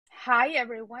Hi,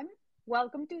 everyone.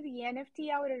 Welcome to the NFT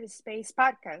Outer Space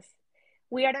podcast.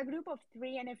 We are a group of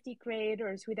three NFT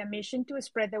creators with a mission to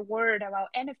spread the word about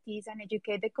NFTs and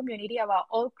educate the community about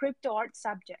all crypto art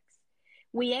subjects.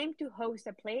 We aim to host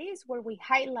a place where we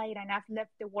highlight and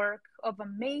uplift the work of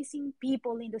amazing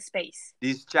people in the space.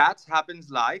 These chats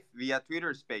happens live via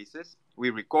Twitter Spaces. We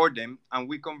record them and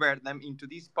we convert them into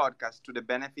this podcast to the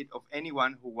benefit of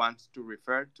anyone who wants to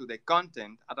refer to the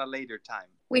content at a later time.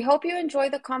 We hope you enjoy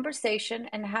the conversation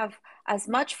and have as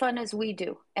much fun as we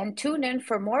do. And tune in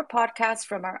for more podcasts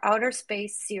from our Outer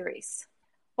Space series.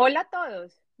 Hola a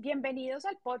todos. Bienvenidos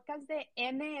al podcast de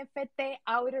NFT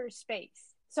Outer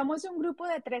Space. Somos un grupo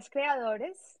de tres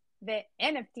creadores de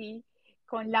NFT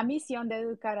con la misión de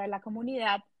educar a la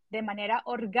comunidad de manera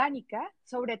orgánica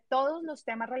sobre todos los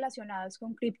temas relacionados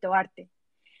con criptoarte.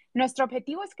 Nuestro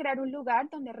objetivo es crear un lugar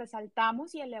donde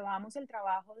resaltamos y elevamos el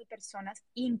trabajo de personas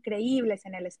increíbles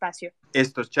en el espacio.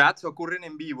 Estos chats ocurren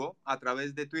en vivo a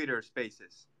través de Twitter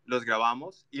Spaces. Los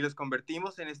grabamos y los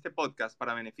convertimos en este podcast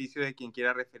para beneficio de quien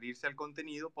quiera referirse al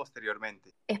contenido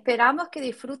posteriormente. Esperamos que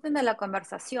disfruten de la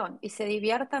conversación y se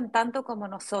diviertan tanto como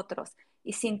nosotros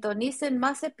y sintonicen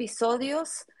más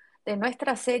episodios de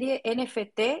nuestra serie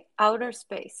NFT Outer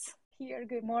Space. Here,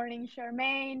 good morning,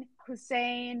 Charmaine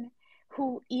Hussain,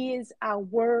 who is a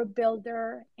world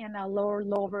builder and a lore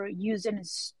lover using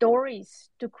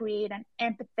stories to create an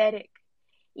empathetic,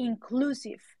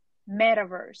 inclusive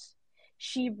metaverse.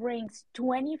 She brings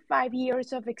 25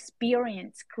 years of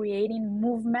experience creating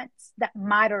movements that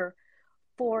matter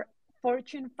for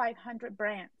Fortune 500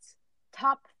 brands,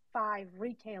 top 5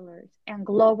 retailers, and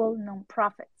global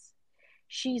nonprofits.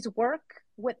 She's worked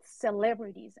with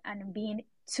celebrities and been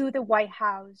to the White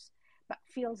House, but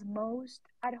feels most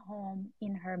at home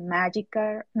in her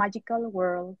magical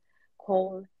world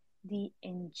called the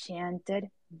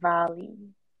Enchanted Valley.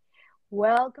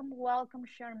 Welcome,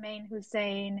 Charmaine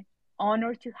Hussain.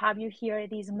 Honored to have you here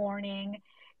this morning.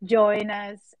 Join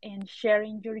us in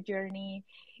sharing your journey.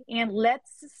 And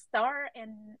let's start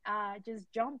and just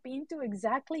jump into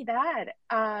exactly that.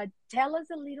 Tell us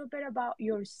a little bit about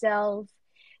yourself.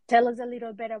 Tell us a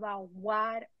little bit about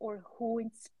what or who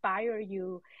inspired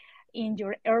you in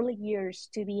your early years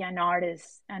to be an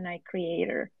artist and a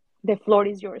creator. The floor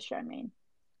is yours, Charmaine.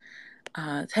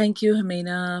 Thank you,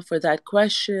 Jimena, for that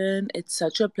question. It's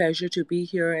such a pleasure to be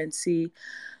here and see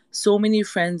so many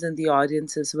friends in the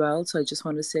audience as well. So I just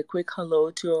want to say a quick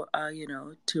hello to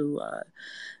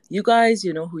you guys.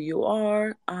 You know who you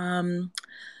are.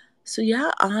 So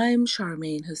yeah, I'm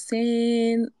Charmaine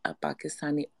Hussain, a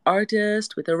Pakistani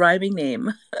artist with a rhyming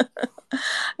name.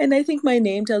 And I think my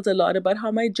name tells a lot about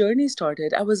how my journey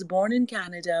started. I was born in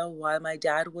Canada while my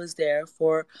dad was there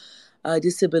for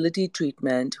disability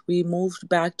treatment. We moved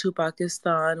back to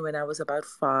Pakistan when I was about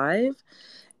 5,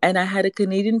 and I had a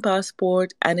Canadian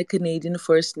passport and a Canadian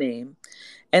first name.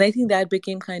 And I think that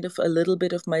became kind of a little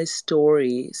bit of my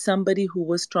story. Somebody who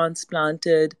was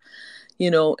transplanted,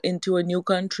 into a new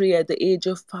country at the age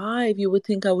of 5, you would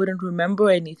think I wouldn't remember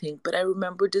anything, but I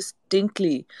remember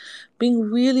distinctly being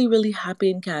really, really happy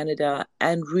in Canada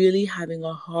and really having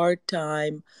a hard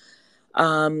time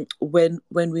when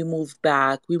we moved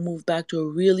back. We moved back to a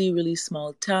really, really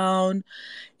small town.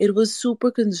 It was super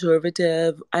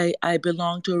conservative. I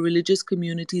belong to a religious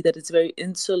community that is very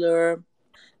insular.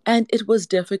 And it was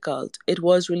difficult. It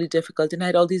was really difficult. And I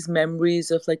had all these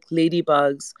memories of like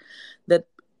ladybugs that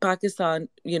Pakistan,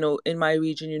 in my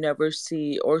region, you never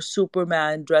see, or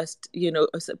Superman dressed,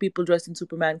 people dressed in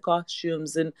Superman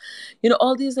costumes, and,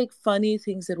 all these like funny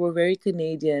things that were very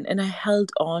Canadian. And I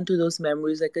held on to those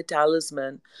memories like a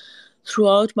talisman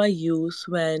throughout my youth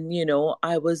when,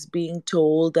 I was being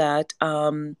told that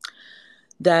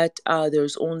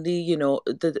there's only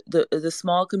the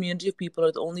small community of people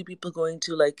are the only people going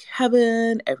to like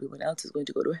heaven, everyone else is going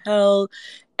to go to hell,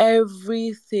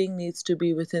 everything needs to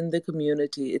be within the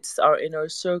community, it's our inner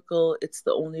circle, it's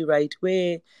the only right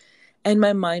way. And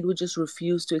my mind would just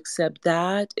refuse to accept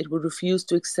that. It would refuse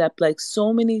to accept like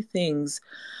so many things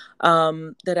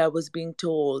that I was being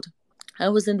told. I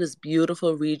was in this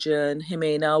beautiful region,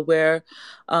 Jimena, where,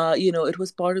 it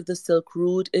was part of the Silk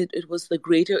Route. It was the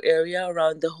greater area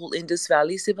around the whole Indus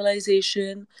Valley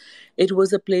civilization. It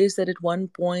was a place that at one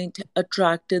point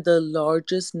attracted the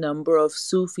largest number of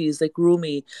Sufis, like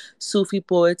Rumi, Sufi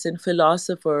poets and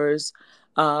philosophers,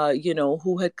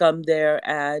 who had come there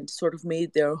and sort of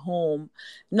made their home.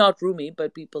 Not Rumi,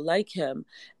 but people like him.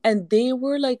 And they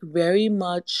were like very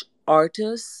much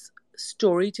artists,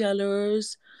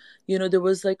 storytellers. There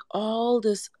was like all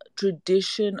this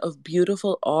tradition of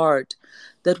beautiful art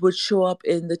that would show up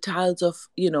in the tiles of,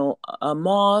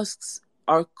 mosques,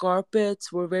 Our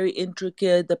carpets were very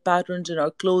intricate, the patterns in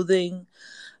our clothing,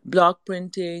 block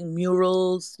printing,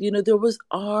 murals. There was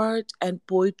art and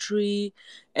poetry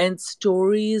and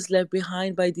stories left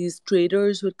behind by these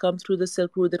traders who had come through the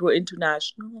Silk Road that were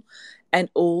international and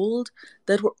old,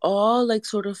 that were all like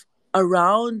sort of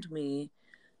around me,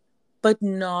 but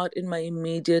not in my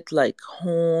immediate like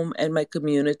home and my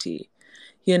community.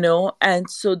 And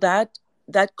so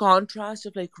that contrast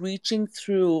of like reaching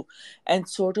through and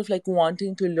sort of like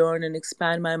wanting to learn and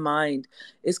expand my mind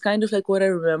is kind of like what I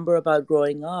remember about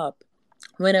growing up.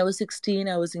 When I was 16,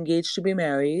 I was engaged to be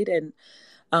married, and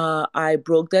I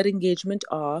broke that engagement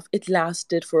off. It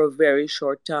lasted for a very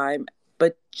short time.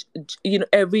 But,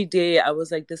 every day I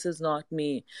was like, this is not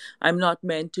me. I'm not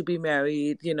meant to be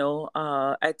married,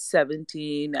 at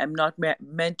 17. I'm not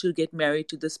meant to get married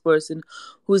to this person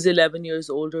who's 11 years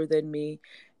older than me.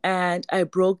 And I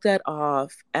broke that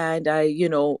off, and I,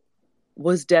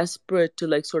 was desperate to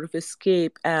like sort of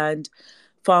escape, and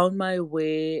found my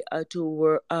way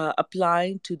to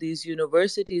applying to these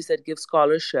universities that give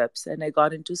scholarships, and I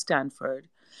got into Stanford.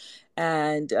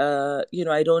 And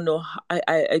I don't know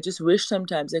I just wish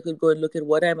sometimes I could go and look at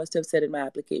what I must have said in my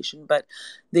application, but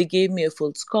they gave me a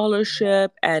full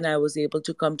scholarship, and I was able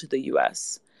to come to the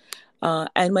US.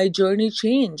 And my journey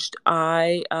changed.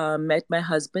 I met my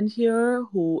husband here,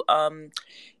 who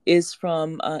is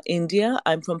from India.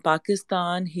 I'm from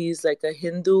Pakistan. He's like a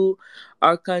Hindu.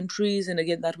 Our countries, and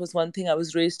again, that was one thing I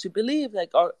was raised to believe,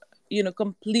 like our,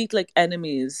 complete like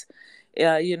enemies.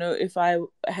 If I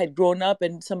had grown up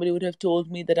and somebody would have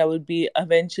told me that I would be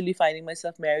eventually finding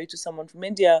myself married to someone from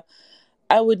India,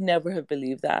 I would never have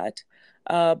believed that.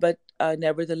 But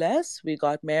nevertheless, we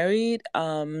got married.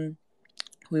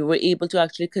 We were able to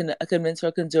actually convince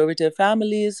our conservative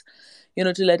families,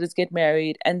 to let us get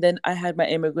married. And then I had my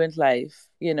immigrant life,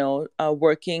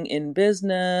 working in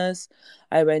business.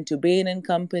 I went to Bain and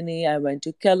Company. I went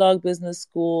to Kellogg Business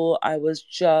School. I was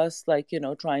just like,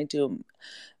 trying to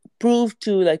prove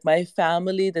to like my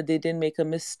family that they didn't make a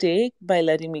mistake by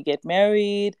letting me get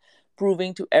married,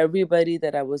 proving to everybody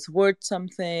that I was worth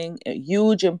something. A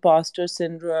huge imposter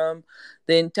syndrome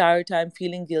the entire time,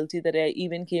 feeling guilty that I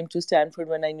even came to Stanford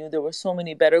when I knew there were so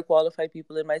many better qualified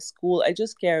people in my school. I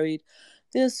just carried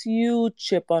this huge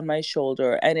chip on my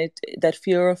shoulder, and that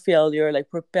fear of failure like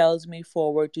propels me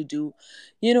forward to do,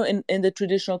 in the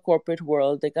traditional corporate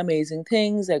world, like amazing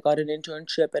things. I got an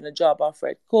internship and a job offer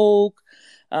at Coke.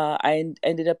 I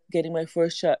ended up getting my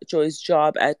first choice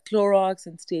job at Clorox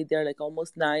and stayed there like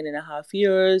almost 9.5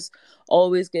 years,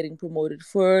 always getting promoted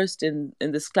first in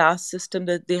this class system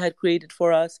that they had created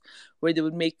for us, where they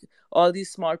would make all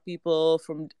these smart people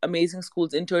from amazing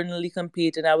schools internally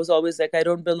compete. And I was always like, I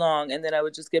don't belong. And then I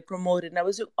would just get promoted. And I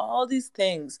was doing all these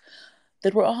things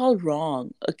that were all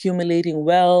wrong, accumulating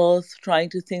wealth, trying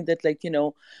to think that like,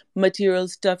 material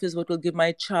stuff is what will give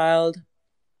my child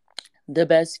the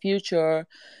best future.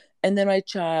 And then my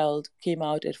child came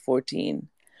out at 14.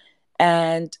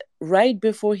 And right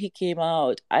before he came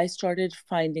out, I started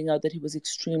finding out that he was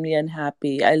extremely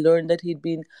unhappy. I learned that he'd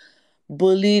been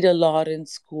bullied a lot in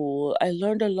school. I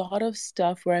learned a lot of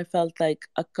stuff where I felt like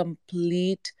a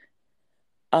complete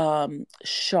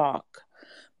shock,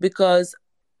 because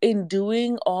in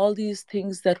doing all these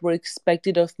things that were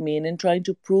expected of me and in trying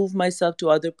to prove myself to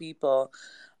other people,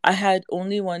 I had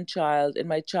only one child, and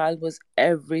my child was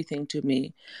everything to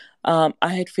me. I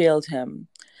had failed him.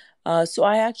 So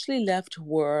I actually left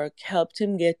work, helped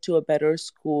him get to a better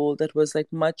school that was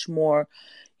like much more,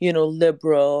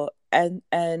 liberal, and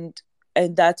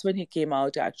that's when he came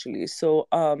out actually. So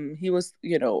he was,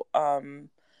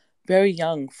 very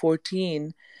young,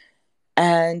 14,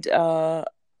 and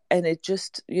it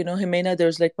just, Jimena,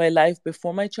 there's like my life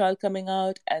before my child coming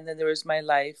out, and then there was my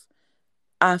life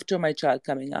after my child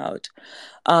coming out.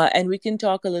 And we can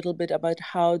talk a little bit about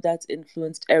how that's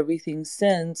influenced everything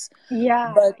since.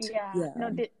 Yeah, But yeah. yeah.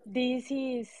 No, this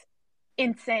is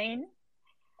insane.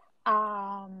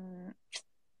 Um,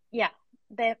 yeah.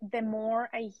 The more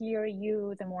I hear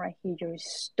you, the more I hear your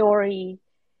story,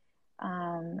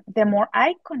 the more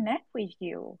I connect with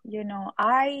you.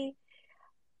 I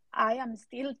am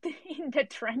still in the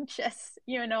trenches,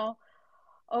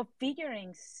 of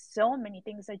figuring so many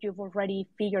things that you've already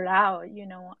figured out.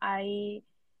 I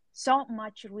so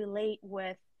much relate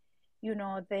with,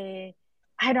 the,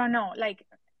 I don't know, like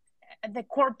the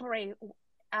corporate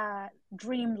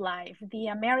dream life, the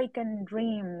American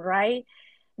dream, right?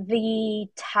 The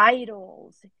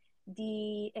titles,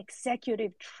 the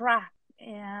executive track,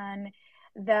 and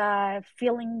the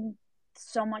feeling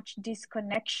so much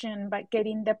disconnection, but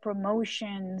getting the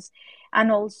promotions,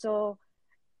 and also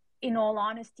in all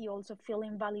honesty, also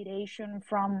feeling validation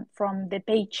from the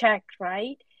paycheck,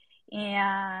 right?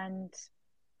 And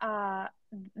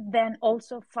then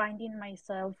also finding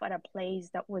myself at a place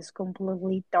that was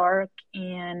completely dark,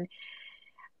 and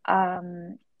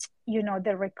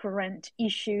the recurrent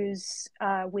issues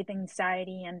with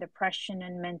anxiety and depression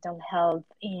and mental health,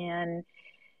 and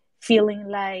feeling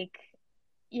like,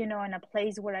 in a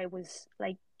place where I was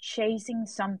like chasing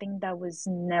something that was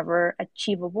never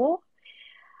achievable.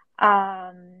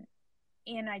 And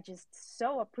I just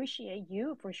so appreciate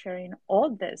you for sharing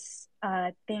all this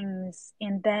things.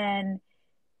 And then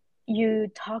you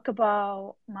talk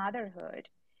about motherhood,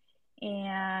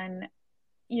 and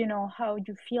how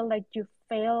you feel like you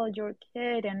failed your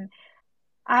kid. And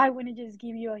I want to just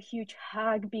give you a huge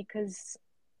hug, because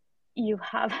you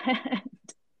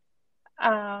haven't.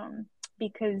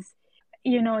 Because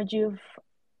you've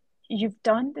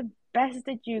done the best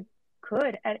that you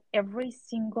could at every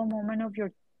single moment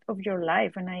of your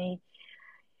life. And I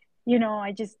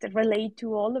just relate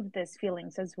to all of these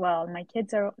feelings as well. My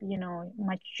kids are,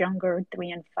 much younger,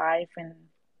 3 and 5, and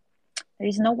there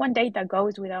is no one day that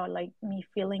goes without like me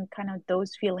feeling kind of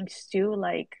those feelings too,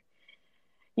 like,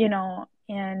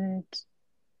 and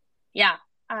yeah,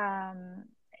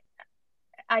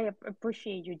 I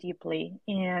appreciate you deeply,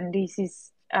 and this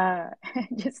is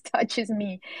just touches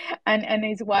me, and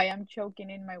is why I'm choking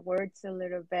in my words a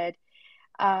little bit.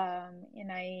 And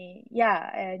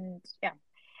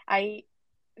I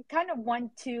kind of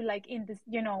want to, like, in this,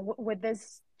 with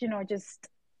this, just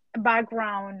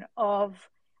background of,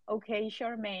 okay,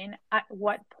 Charmaine, at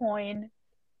what point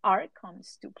art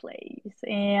comes to place,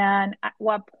 and at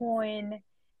what point,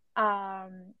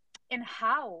 and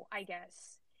how, I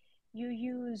guess, you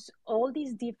use all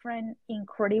these different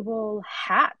incredible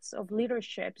hats of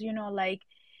leadership, like,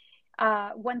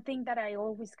 one thing that I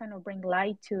always kind of bring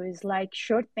light to is like,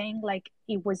 sure thing, like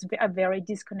it was a very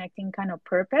disconnecting kind of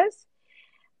purpose,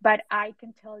 but I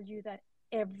can tell you that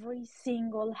every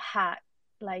single hat,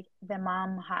 like the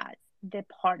mom hat, the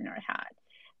partner hat,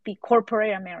 the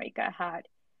corporate America hat,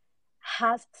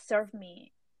 has served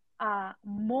me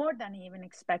more than even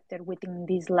expected within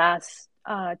these last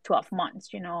 12 months,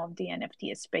 of the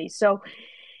NFT space. So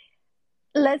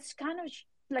let's kind of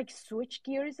like switch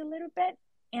gears a little bit,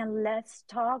 and let's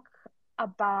talk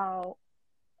about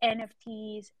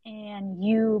NFTs and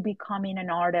you becoming an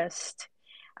artist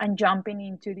and jumping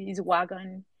into this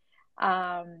wagon.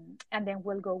 And then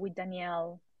we'll go with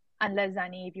Danielle, unless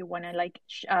Danny, if you want to like,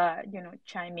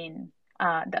 chime in,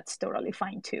 that's totally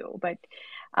fine too. But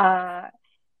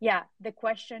yeah, the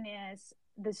question is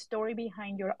the story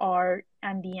behind your art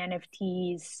and the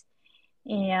NFTs,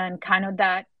 and kind of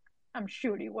that. I'm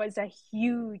sure it was a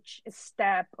huge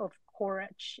step of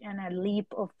courage and a leap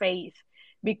of faith,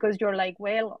 because you're like,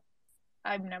 well,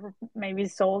 I've never maybe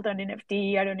sold an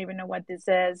NFT. I don't even know what this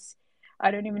is.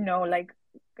 I don't even know like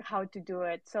how to do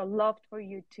it. So love for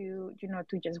you to,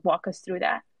 to just walk us through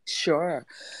that. Sure.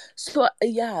 So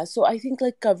yeah, so I think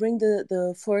like covering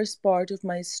the first part of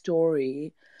my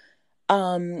story,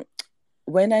 um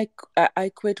when I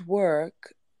quit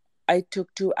work, I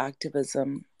took to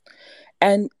activism.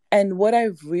 And what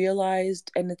I've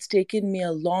realized, and it's taken me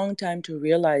a long time to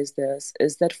realize this,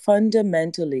 is that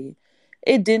fundamentally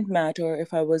it didn't matter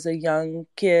if I was a young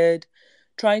kid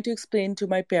trying to explain to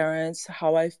my parents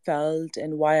how I felt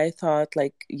and why I thought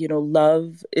like,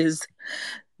 love is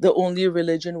the only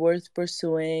religion worth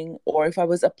pursuing, or if I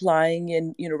was applying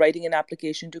and, writing an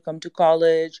application to come to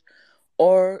college,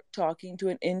 or talking to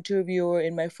an interviewer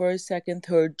in my first, second,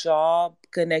 third job,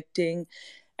 connecting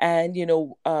and,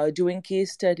 doing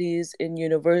case studies in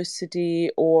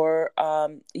university, or,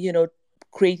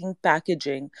 creating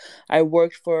packaging. I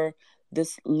worked for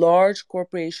this large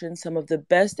corporation, some of the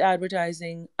best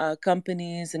advertising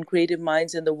companies and creative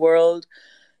minds in the world,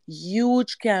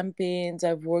 huge campaigns.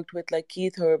 I've worked with like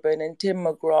Keith Urban and Tim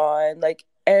McGraw, and like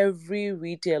every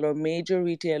retailer, major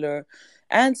retailer,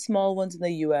 and small ones in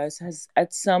the US has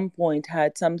at some point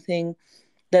had something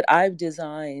that I've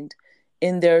designed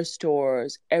in their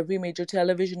stores. Every major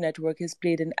television network has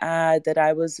played an ad that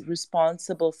I was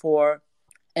responsible for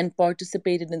and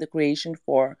participated in the creation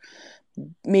for.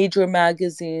 Major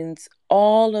magazines,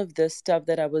 all of this stuff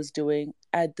that I was doing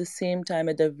at the same time,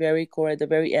 at the very core, at the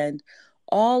very end,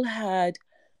 all had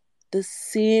the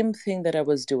same thing that I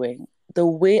was doing. The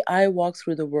way I walked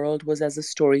through the world was as a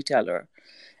storyteller.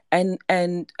 And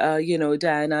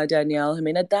Diana, Danielle,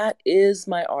 Jimena, that is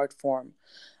my art form.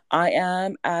 I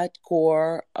am at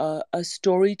core a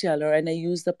storyteller, and I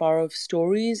use the power of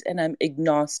stories, and I'm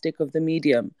agnostic of the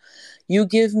medium. You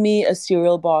give me a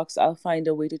cereal box, I'll find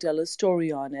a way to tell a story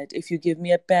on it. If you give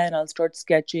me a pen, I'll start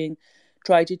sketching,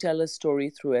 try to tell a story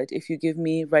through it. If you give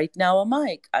me right now a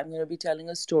mic, I'm going to be telling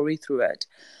a story through it.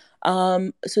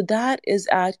 So that is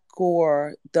at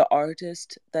core the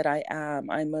artist that I am.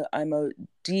 I'm a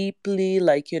deeply,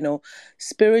 like,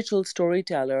 spiritual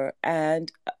storyteller,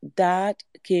 and that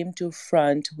came to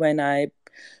front when I,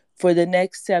 for the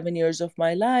next 7 years of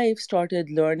my life,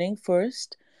 started learning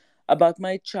first about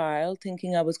my child,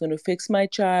 thinking I was going to fix my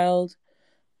child,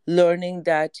 learning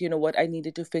that, what, I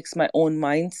needed to fix my own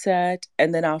mindset,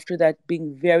 and then after that,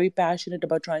 being very passionate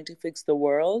about trying to fix the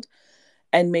world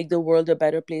and make the world a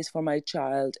better place for my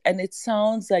child. And it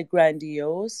sounds like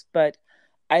grandiose, but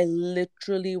I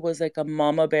literally was like a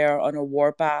mama bear on a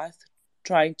warpath,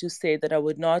 trying to say that I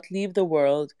would not leave the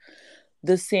world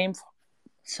the same.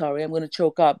 Sorry, I'm going to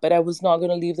choke up, but I was not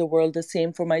going to leave the world the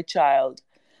same for my child,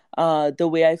 the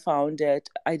way I found it.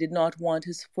 I did not want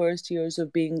his first years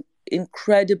of being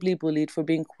incredibly bullied for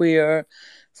being queer,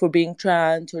 for being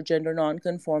trans or gender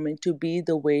nonconforming, to be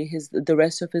the way the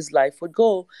rest of his life would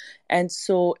go. And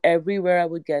so everywhere I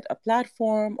would get a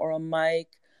platform or a mic,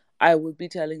 I would be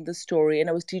telling the story, and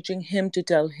I was teaching him to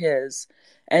tell his.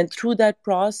 And through that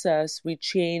process, we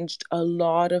changed a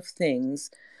lot of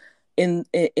things in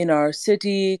our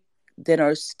city, then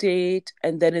our state,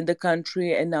 and then in the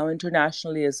country, and now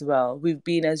internationally as well. We've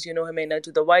been, as you know, Jimena,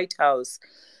 to the White House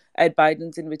at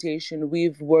Biden's invitation.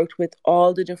 We've worked with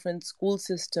all the different school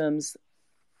systems.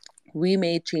 We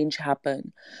made change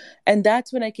happen. And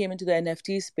that's when I came into the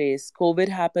NFT space. COVID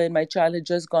happened. My child had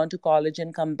just gone to college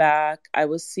and come back. I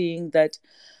was seeing that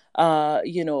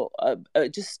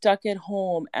just stuck at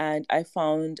home, and I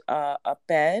found a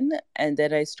pen, and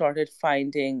then I started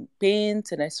finding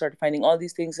paints, and I started finding all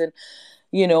these things. And,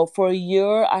 for a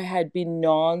year, I had been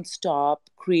nonstop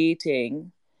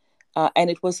creating. And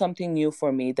it was something new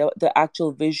for me. The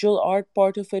actual visual art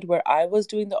part of it, where I was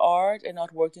doing the art and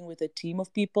not working with a team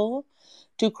of people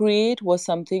to create, was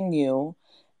something new.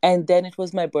 And then it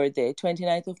was my birthday.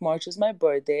 29th of March is my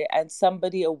birthday. And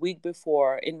somebody a week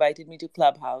before invited me to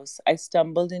Clubhouse. I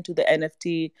stumbled into the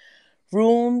NFT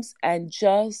rooms, and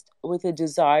just with a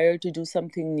desire to do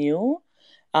something new,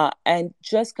 and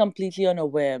just completely on a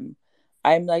whim.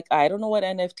 I'm like, I don't know what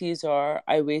NFTs are.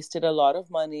 I wasted a lot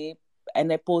of money,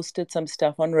 and I posted some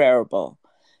stuff on Rarible,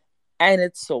 and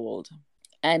it sold.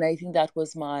 And I think that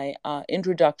was my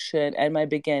introduction and my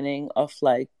beginning of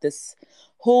like this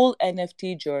whole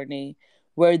NFT journey,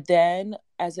 where then,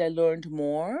 as I learned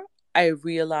more, I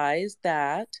realized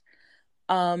that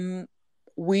um,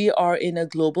 we are in a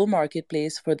global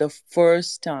marketplace for the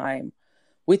first time.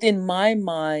 Within my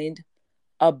mind,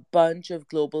 a bunch of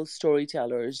global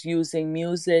storytellers using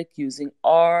music, using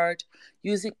art,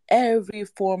 using every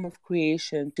form of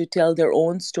creation to tell their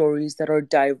own stories that are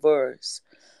diverse,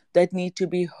 that need to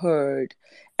be heard.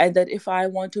 And that if I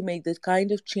want to make the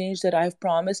kind of change that I've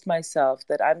promised myself,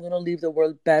 that I'm going to leave the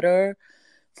world better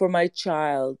for my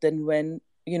child, then when,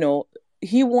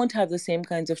 he won't have the same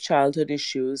kinds of childhood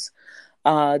issues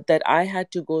that I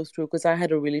had to go through, because I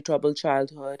had a really troubled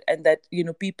childhood, and that,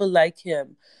 people like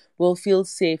him will feel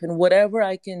safe. And whatever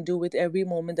I can do with every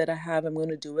moment that I have, I'm going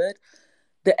to do it.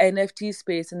 The NFT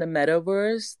space in the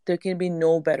metaverse, there can be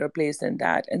no better place than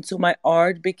that. And so my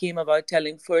art became about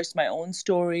telling first my own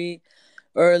story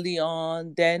early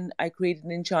on. Then I created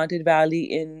Enchanted Valley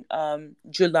in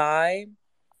July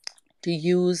to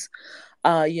use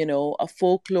a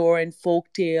folklore and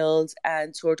folk tales,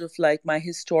 and sort of like my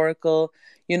historical,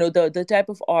 the type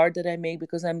of art that I make,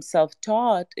 because I'm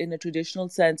self-taught in a traditional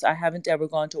sense. I haven't ever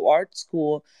gone to art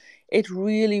school. It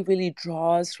really, really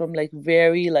draws from like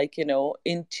very, like,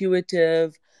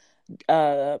 intuitive,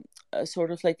 uh,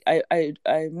 sort of like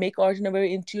I make art in a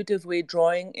very intuitive way,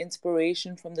 drawing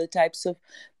inspiration from the types of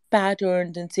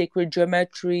patterns and sacred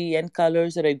geometry and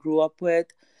colors that I grew up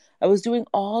with. I was doing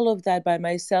all of that by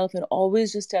myself, and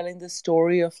always just telling the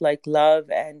story of like love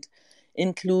and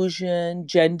inclusion,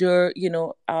 gender,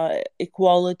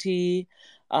 equality,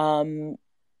 um,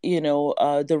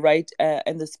 the right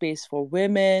and the space for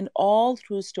women, all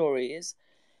through stories.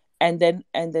 And then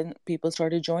people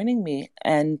started joining me,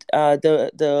 and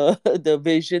the the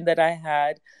vision that I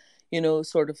had,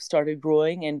 sort of started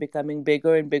growing and becoming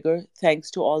bigger and bigger, thanks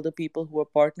to all the people who were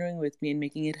partnering with me and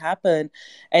making it happen.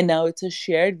 And now it's a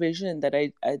shared vision that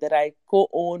I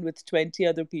co-own with 20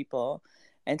 other people.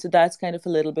 And so that's kind of a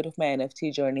little bit of my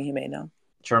NFT journey, Jimena.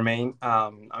 Charmaine,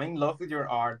 I'm in love with your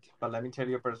art, but let me tell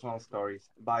you a personal story.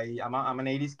 I'm an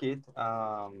 80s kid.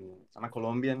 I'm a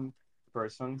Colombian.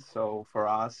 person. So for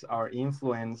us, our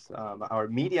influence, our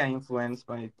media influence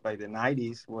by the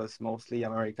 90s was mostly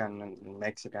American and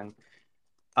Mexican.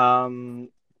 Um,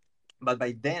 but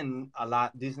by then,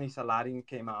 Disney's Aladdin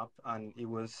came up, and it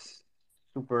was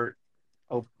super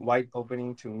wide eye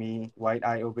opening to me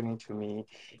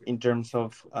in terms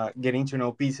of getting to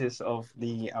know pieces of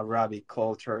the Arabic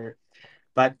culture.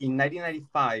 But in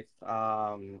 1995,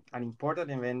 an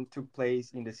important event took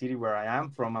place in the city where I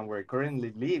am from and where I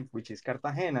currently live, which is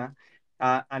Cartagena,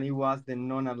 and it was the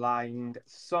Non-Aligned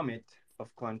Summit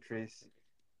of Countries.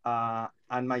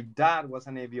 And my dad was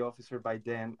a Navy officer by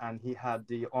then, and he had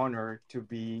the honor to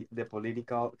be the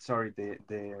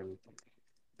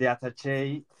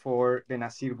attaché for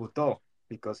Benazir Bhutto,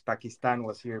 because Pakistan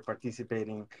was here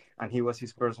participating, and he was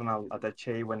his personal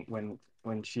attaché when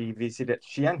she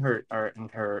and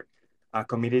her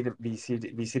committee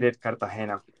visited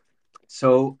Cartagena.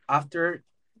 So after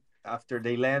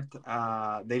they left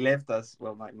us.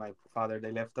 Well, my father,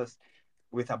 they left us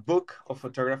with a book of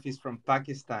photographies from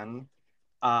Pakistan,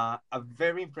 a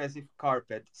very impressive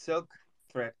carpet, silk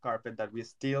thread carpet that is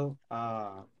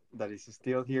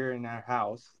still here in our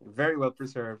house, very well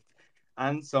preserved,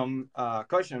 and some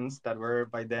cushions that were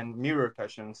by then mirror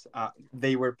cushions.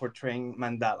 They were portraying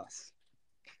mandalas.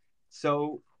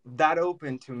 So that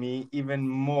opened to me even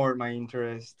more my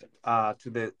interest to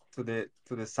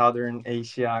the Southern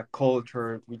Asia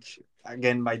culture, which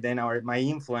again by then my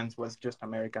influence was just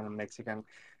American and Mexican.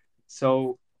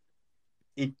 So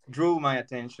it drew my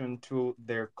attention to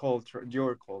their culture,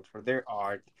 your culture, their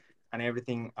art, and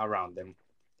everything around them.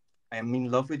 I'm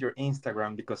in love with your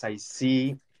Instagram because I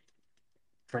see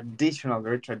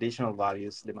very traditional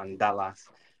values, the mandalas.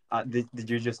 Did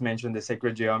you just mention the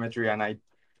sacred geometry, and I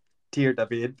teared a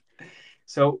bit.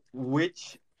 So,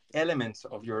 which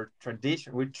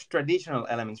traditional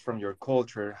elements from your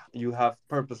culture you have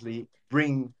purposely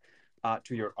bring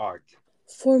to your art?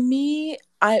 For me,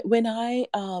 when I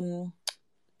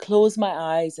close my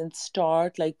eyes and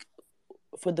start, like,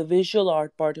 for the visual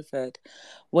art part of it,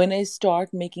 when I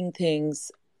start making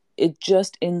things, it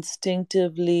just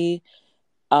instinctively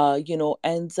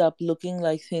ends up looking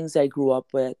like things I grew up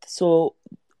with. So,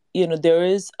 there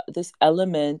is this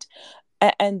element.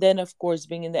 And then, of course,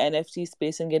 being in the NFT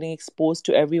space and getting exposed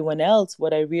to everyone else,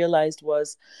 what I realized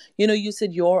was, you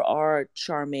said your art,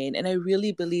 Charmaine, and I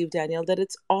really believe, Danielle, that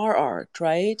it's our art,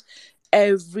 right?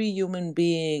 Every human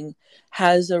being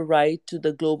has a right to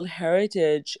the global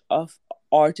heritage of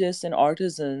artists and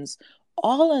artisans,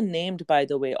 all unnamed, by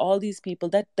the way. All these people,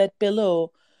 that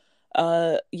pillow,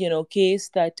 case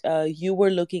that you were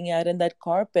looking at, and that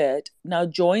carpet now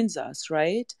joins us,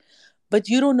 right? But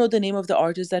you don't know the name of the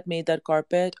artist that made that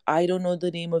carpet. I don't know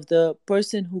the name of the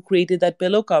person who created that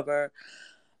pillow cover.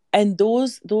 And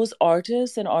those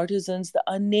artists and artisans, the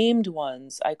unnamed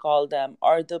ones, I call them,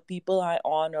 are the people I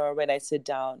honor when I sit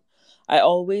down. I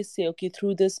always say, okay,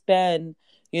 through this pen,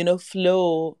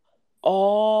 flow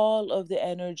all of the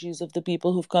energies of the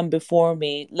people who've come before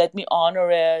me. Let me honor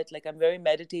it. Like, I'm very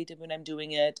meditative when I'm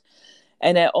doing it.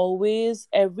 And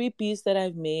every piece that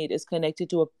I've made is connected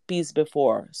to a piece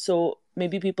before. So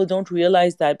maybe people don't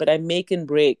realize that, but I make and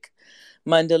break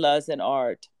mandalas and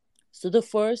art. So the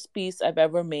first piece I've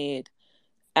ever made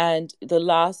and the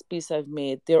last piece I've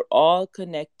made, they're all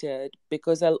connected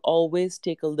because I'll always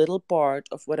take a little part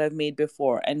of what I've made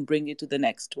before and bring it to the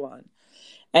next one.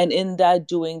 And in that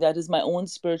doing, that is my own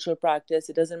spiritual practice.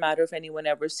 It doesn't matter if anyone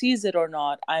ever sees it or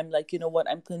not. I'm like, you know what?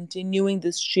 I'm continuing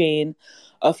this chain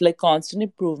of like constant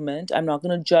improvement. I'm not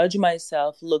going to judge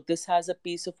myself. Look, this has a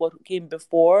piece of what came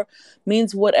before,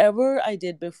 means whatever I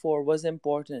did before was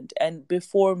important. And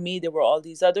before me, there were all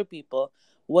these other people.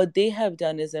 What they have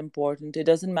done is important. It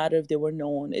doesn't matter if they were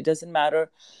known. It doesn't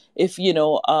matter if,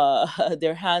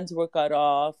 their hands were cut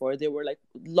off or they were like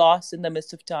lost in the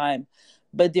midst of time,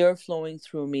 but they're flowing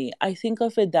through me. I think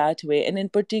of it that way. And in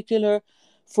particular,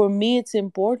 for me, it's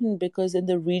important because in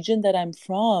the region that I'm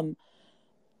from,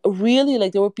 really,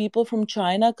 like, there were people from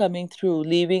China coming through,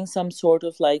 leaving some sort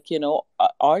of like,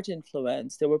 art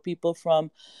influence. There were people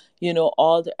from,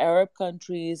 all the Arab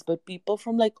countries, but people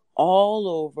from like all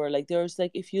over. Like, there's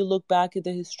like, if you look back at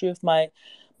the history of my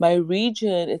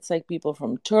region, it's like people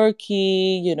from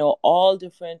Turkey, all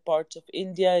different parts of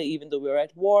India, even though we're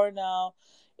at war now.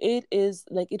 It is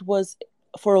like, it was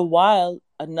for a while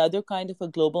another kind of a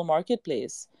global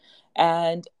marketplace.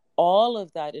 And all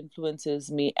of that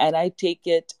influences me, and I take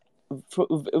it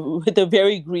with a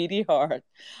very greedy heart.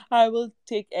 I will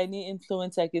take any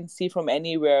influence I can see from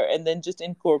anywhere and then just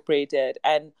incorporate it.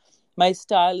 And my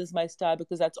style is my style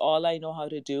because that's all I know how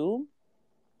to do.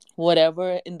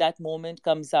 Whatever in that moment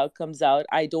comes out, comes out.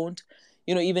 I don't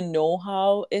even know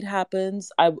how it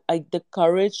happens. I the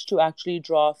courage to actually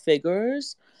draw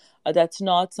figures. That's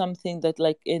not something that,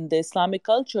 like, in the Islamic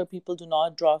culture, people do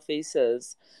not draw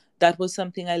faces. That was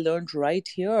something I learned right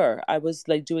here. I was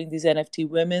like doing these NFT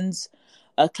women's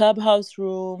clubhouse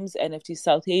rooms, NFT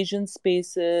South Asian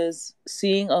spaces,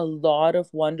 seeing a lot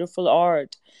of wonderful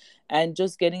art and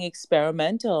just getting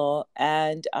experimental.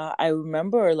 And I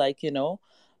remember, like,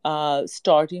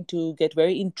 starting to get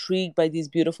very intrigued by these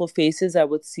beautiful faces I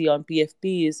would see on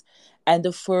PFPs. And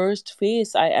the first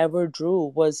face I ever drew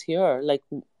was here, like,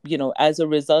 as a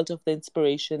result of the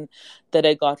inspiration that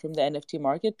I got from the NFT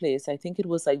marketplace. I think it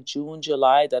was like June,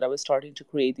 July that I was starting to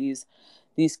create these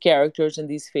characters and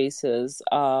these faces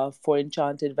for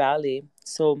Enchanted Valley.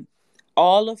 So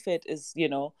all of it is,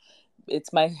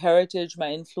 it's my heritage,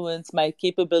 my influence, my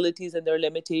capabilities and their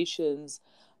limitations.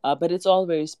 But it's all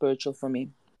very spiritual for me.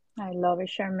 I love it,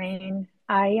 Charmaine.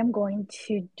 I am going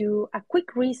to do a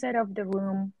quick reset of the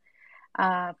room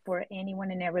for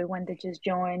anyone and everyone that just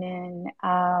joined in.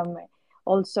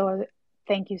 Also,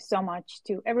 thank you so much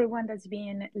to everyone that's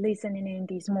been listening in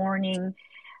this morning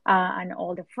and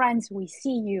all the friends. We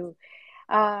see you.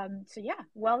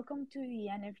 Welcome to the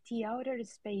NFT Outer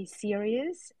Space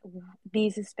series.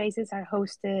 These spaces are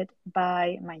hosted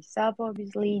by myself,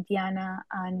 obviously, Diana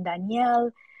and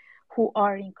Danielle, who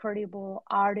are incredible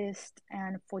artists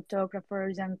and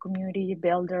photographers and community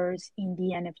builders in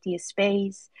the NFT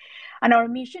space. And our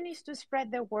mission is to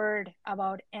spread the word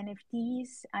about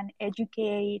NFTs and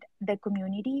educate the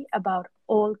community about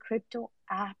all crypto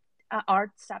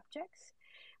art subjects.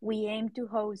 We aim to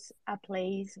host a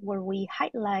place where we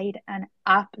highlight and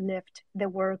uplift the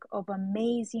work of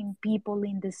amazing people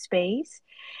in the space.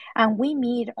 And we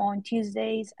meet on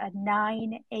Tuesdays at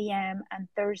 9 a.m. and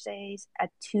Thursdays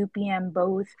at 2 p.m.,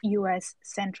 both US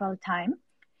Central Time.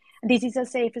 This is a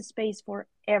safe space for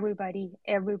everybody.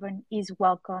 Everyone is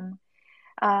welcome.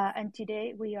 And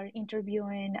today we are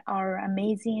interviewing our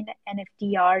amazing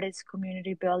NFT artist,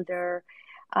 community builder,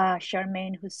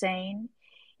 Charmaine Hussain.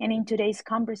 And in today's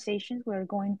conversation, we're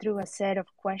going through a set of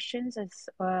questions, as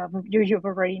you've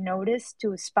already noticed,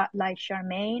 to spotlight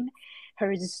Charmaine,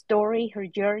 her story, her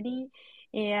journey,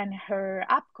 and her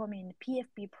upcoming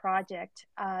PFP project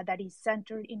that is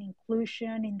centered in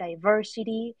inclusion, in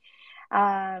diversity.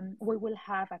 We will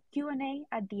have a Q&A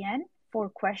at the end for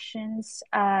questions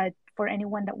for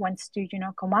anyone that wants to,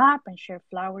 come up and share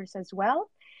flowers as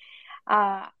well.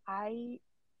 I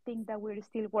think that we're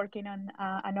still working on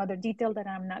another detail that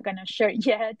I'm not going to share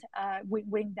yet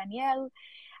with Danielle.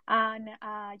 And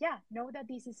know that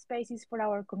this space is for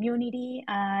our community.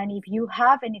 And if you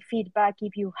have any feedback,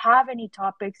 if you have any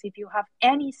topics, if you have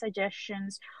any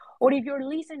suggestions, or if you're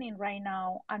listening right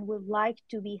now and would like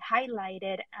to be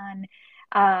highlighted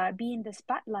and be in the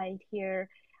spotlight here,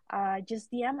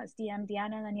 just DM us, DM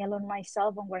Diana, Danielle, and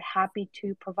myself, and we're happy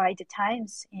to provide the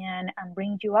times and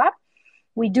bring you up.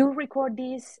 We do record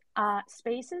these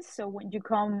spaces, so when you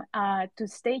come to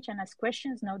stage and ask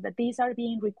questions, know that these are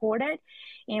being recorded,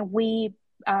 and we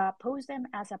post them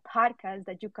as a podcast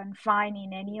that you can find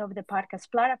in any of the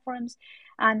podcast platforms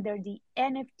under the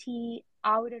NFT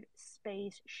Outer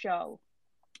Space Show.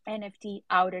 NFT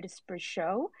Outer Space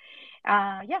Show.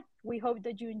 We hope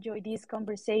that you enjoy this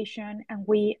conversation, and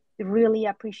we really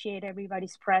appreciate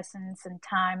everybody's presence and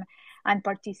time and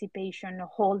participation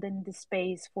holding the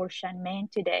space for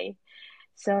Charmaine today.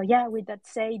 So with that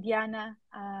said, Diana,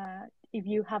 if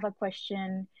you have a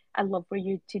question, I'd love for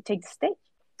you to take the stage.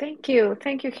 Thank you,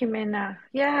 Jimena.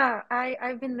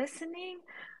 I've been listening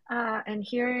and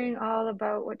hearing all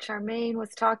about what Charmaine was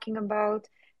talking about,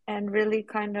 and really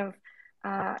kind of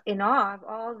in awe of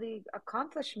all the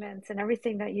accomplishments and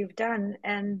everything that you've done.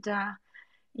 And I'm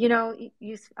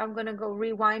going to go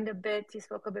rewind a bit. You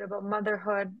spoke a bit about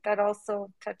motherhood. That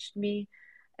also touched me.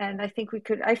 And I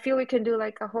feel we can do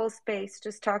like a whole space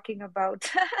just talking about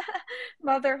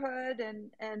motherhood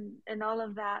and all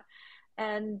of that.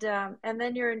 And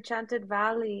then your Enchanted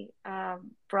Valley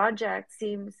project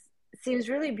seems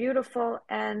really beautiful,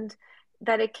 and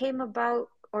that it came about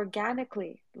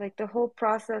organically. Like the whole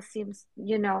process seems,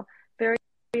 very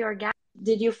organic.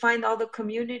 Did you find all the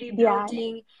community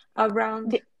building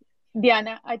around?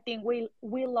 Diana, I think we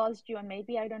lost you, and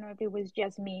maybe, I don't know if it was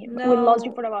just me. No. We lost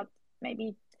you for about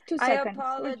maybe 2 seconds. I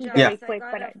apologize. Very quick,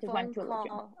 I but got I just want to let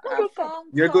you know. No, you're good.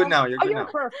 You're good now. You're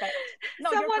perfect.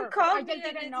 No, someone called me,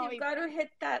 and you've got to hit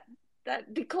that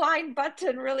decline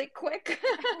button really quick.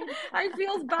 I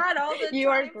feel bad all the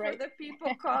time for the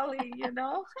people calling,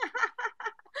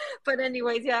 But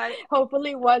anyways, yeah.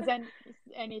 Hopefully, wasn't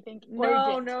anything No,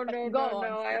 urgent. no, But no, go no, on,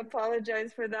 no. I please.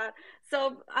 apologize for that.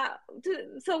 So,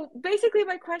 so basically,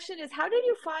 my question is, how did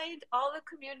you find all the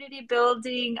community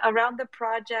building around the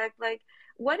project? Like,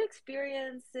 what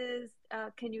experiences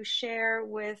can you share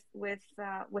with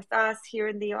us here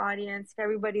in the audience,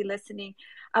 everybody listening,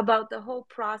 about the whole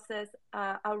process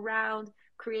around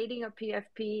creating a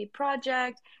PFP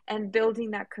project and building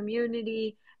that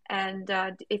community? And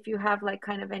if you have like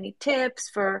kind of any tips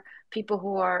for people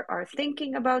who are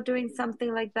thinking about doing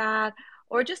something like that,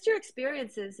 or just your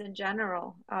experiences in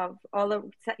general of all of,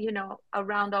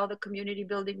 around all the community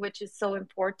building, which is so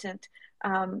important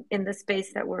in the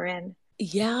space that we're in.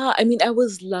 Yeah, I mean, I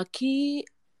was lucky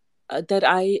that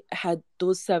I had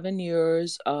those 7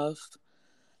 years of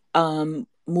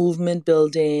movement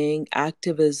building,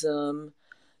 activism,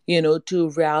 to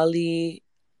rally.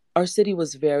 Our city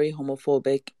was very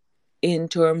homophobic in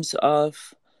terms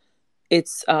of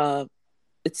its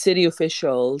city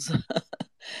officials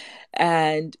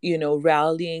and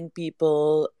rallying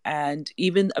people, and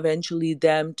even eventually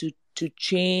them to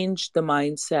change the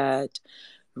mindset,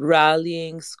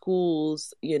 rallying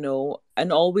schools,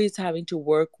 and always having to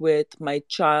work with my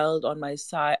child on my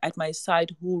side, at my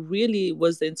side, who really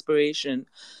was the inspiration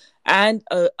and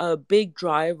a big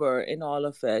driver in all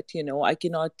of it. I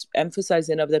cannot emphasize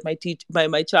enough that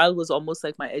my child was almost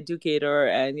like my educator,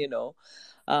 and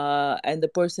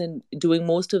the person doing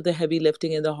most of the heavy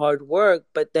lifting and the hard work.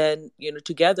 But then,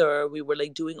 together we were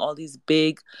like doing all these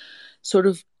big sort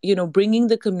of, bringing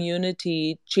the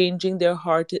community, changing their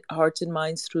hearts and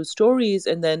minds through stories,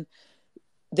 and then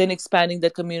expanding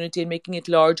that community and making it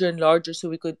larger and larger so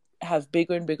we could have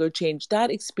bigger and bigger change.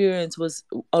 That experience was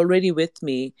already with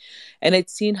me, and I'd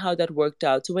seen how that worked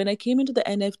out. So when I came into the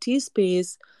NFT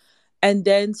space, and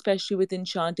then especially with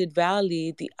Enchanted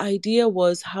Valley, the idea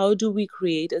was, how do we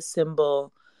create a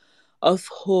symbol of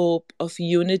hope, of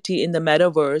unity in the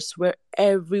metaverse, where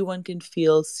everyone can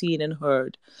feel seen and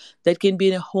heard, that can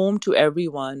be a home to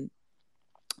everyone.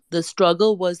 The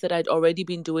struggle was that I'd already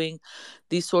been doing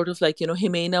these sort of like,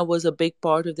 Jimena was a big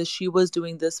part of this. She was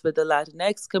doing this with the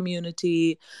Latinx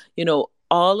community.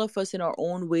 All of us in our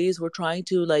own ways were trying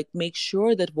to like make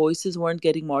sure that voices weren't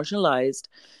getting marginalized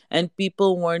and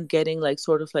people weren't getting like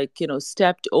sort of like,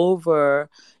 stepped over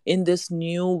in this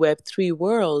new Web3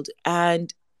 world.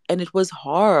 And it was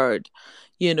hard.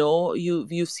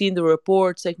 You've seen the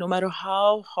reports, like no matter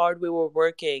how hard we were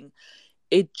working,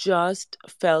 it just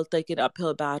felt like an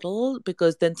uphill battle,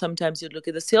 because then sometimes you look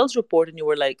at the sales report and you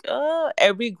were like,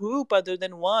 every group other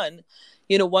than one,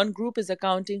 one group is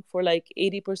accounting for like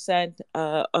 80%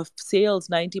 of sales,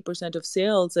 90% of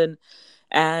sales,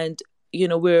 and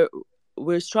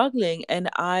we're struggling. And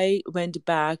I went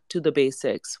back to the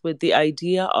basics with the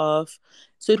idea of,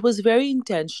 so it was very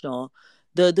intentional.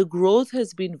 The growth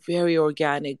has been very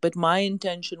organic, but my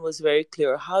intention was very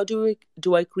clear. How do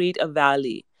I create a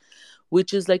valley,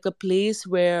 which is like a place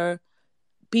where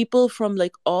people from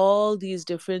like all these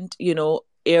different,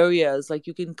 areas, like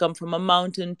you can come from a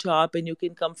mountaintop and you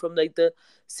can come from like the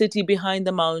city behind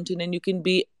the mountain, and you can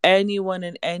be anyone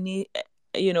and any,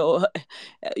 you know,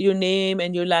 your name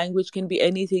and your language can be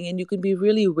anything, and you can be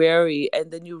really wary, and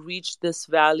then you reach this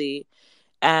valley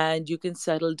and you can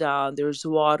settle down. There's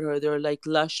water, there are like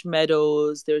lush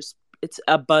meadows, it's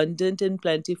abundant and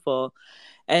plentiful,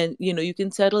 and you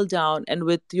can settle down, and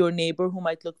with your neighbor who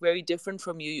might look very different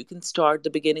from you, you can start the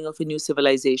beginning of a new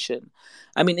civilization.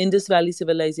 I mean, Indus Valley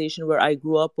civilization, where I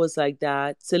grew up, was like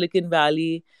that. Silicon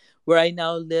Valley, where I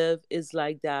now live, is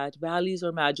like that. Valleys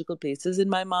are magical places in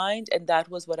my mind, and that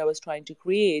was what I was trying to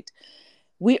create.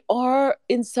 We are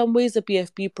in some ways a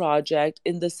PFP project,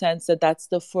 in the sense that that's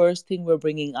the first thing we're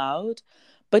bringing out,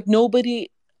 but nobody,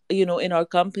 in our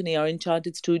company, our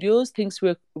Enchanted Studios, thinks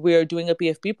we're doing a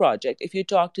PFP project. If you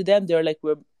talk to them, they're like,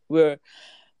 we're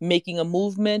making a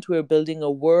movement, we're building a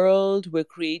world, we're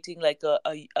creating like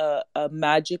a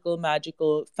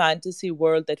magical fantasy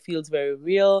world that feels very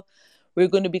real. We're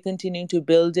going to be continuing to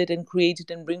build it and create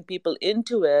it and bring people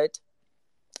into it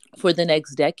for the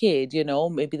next decade,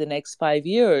 maybe the next 5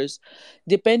 years.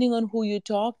 Depending on who you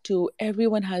talk to,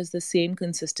 everyone has the same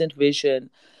consistent vision.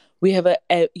 We have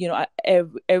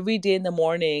every day in the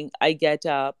morning, I get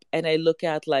up and I look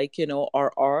at, like,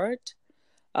 our art.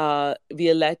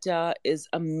 Violetta is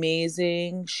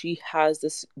amazing. She has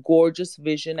this gorgeous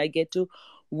vision. I get to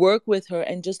work with her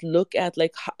and just look at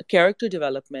like character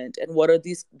development and what are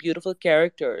these beautiful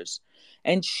characters.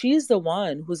 And she's the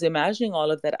one who's imagining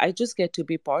all of that. I just get to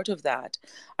be part of that.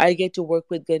 I get to work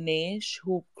with Ganesh,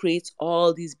 who creates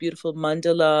all these beautiful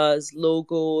mandalas,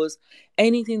 logos,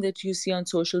 anything that you see on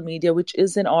social media, which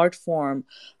is an art form.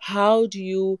 How do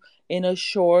you, in a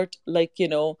short, like,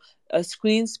 a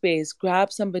screen space,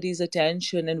 grab somebody's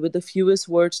attention and with the fewest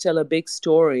words tell a big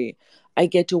story? I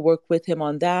get to work with him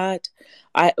on that.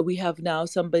 We have now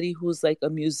somebody who's like a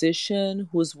musician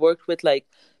who's worked with like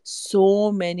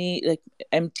so many, like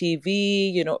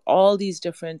MTV, all these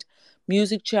different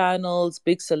music channels,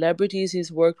 big celebrities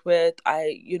he's worked with.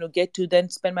 I, get to then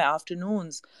spend my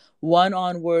afternoons one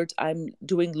onwards. I'm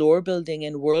doing lore building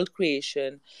and world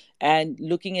creation and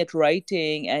looking at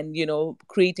writing and,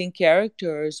 creating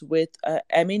characters with a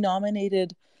Emmy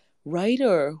nominated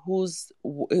writer who's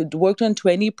worked on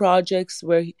 20 projects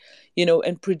where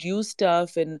and produced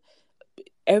stuff and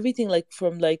everything, like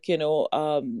from like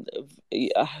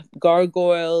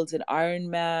gargoyles and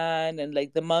Iron Man and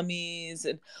like the mummies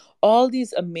and all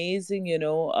these amazing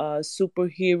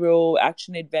superhero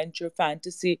action adventure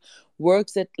fantasy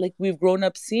works that like we've grown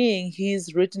up seeing.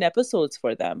 He's written episodes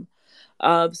for them.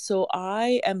 So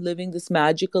I am living this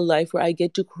magical life where I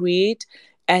get to create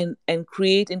and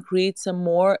create some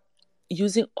more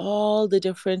using all the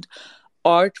different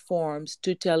art forms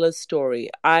to tell a story.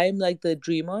 I'm like the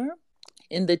dreamer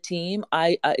in the team.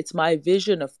 I It's my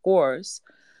vision, of course,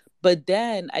 but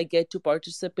then I get to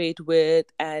participate with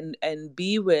and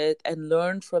be with and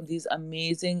learn from these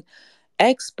amazing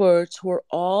experts who are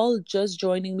all just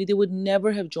joining me. They would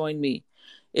never have joined me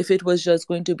if it was just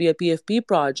going to be a PFP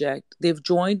project. They've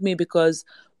joined me because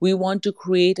we want to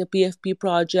create a PFP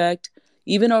project,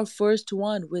 even our first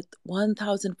one with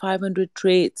 1,500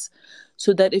 traits,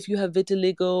 so that if you have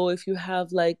vitiligo, if you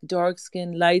have like dark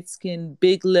skin, light skin,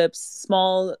 big lips,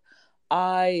 small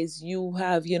eyes, you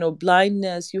have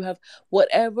blindness, you have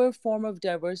whatever form of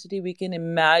diversity we can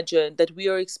imagine that we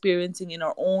are experiencing in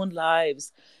our own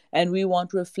lives, and we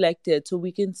want to reflect it so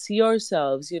we can see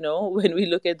ourselves when we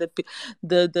look at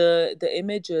the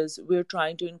images we're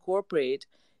trying to incorporate.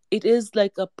 It is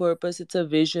like a purpose, it's a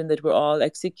vision that we're all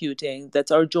executing.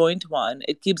 That's our joint one.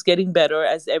 It keeps getting better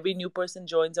as every new person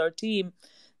joins our team.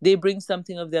 They bring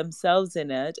something of themselves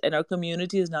in it, and our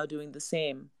community is now doing the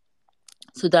same.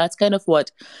 So that's kind of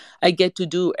what I get to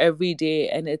do every day,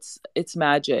 and it's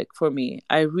magic for me.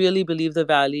 I really believe the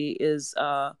valley is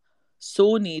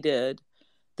so needed.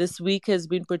 This week has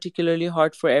been particularly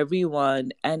hard for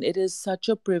everyone, and it is such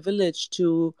a privilege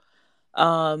to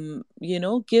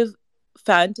give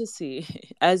fantasy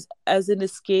as an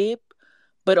escape,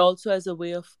 but also as a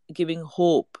way of giving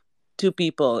hope to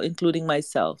people, including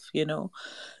myself.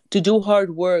 To do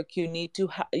hard work, you need to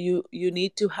you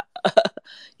need to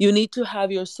you need to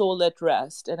have your soul at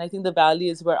rest. And I think the valley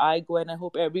is where I go, and I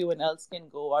hope everyone else can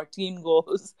go, our team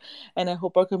goes, and I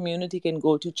hope our community can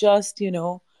go to just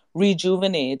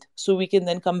rejuvenate, so we can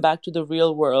then come back to the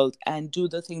real world and do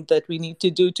the things that we need to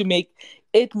do to make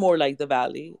it more like the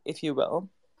valley, if you will.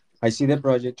 I see the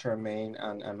project, Charmaine,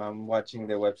 and I'm watching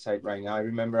the website right now. I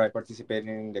remember I participated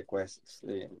in the quests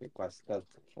that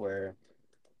were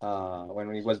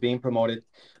when it was being promoted.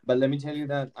 But let me tell you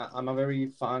that I'm a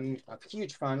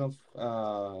huge fan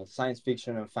of science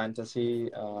fiction and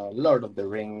fantasy, Lord of the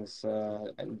Rings,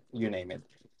 and you name it.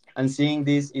 And seeing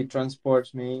this, it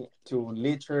transports me to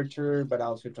literature, but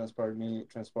also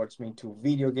transports me to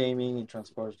video gaming. It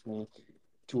transports me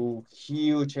to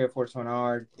huge efforts on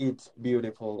art. It's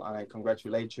beautiful, and I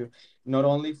congratulate you, not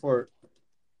only for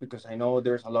because I know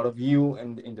there's a lot of you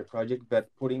in the project, but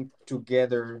putting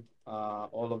together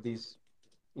all of these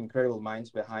incredible minds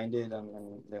behind it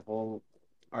and the whole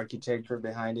architecture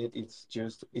behind it. It's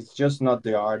just not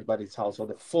the art, but it's also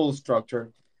the full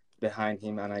structure behind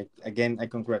him. And I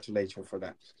congratulate you for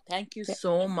that. Thank you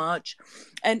so much.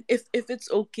 And if it's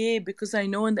okay, because I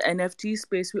know in the NFT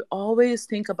space we always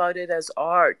think about it as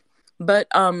art, but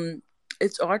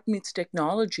it's art meets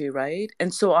technology, right?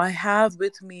 And so I have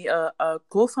with me a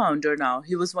co-founder now.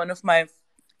 He was one of my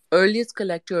earliest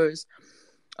collectors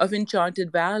of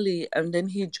Enchanted Valley, and then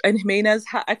Maine has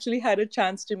actually had a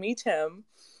chance to meet him.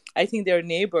 I think they're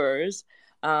neighbors.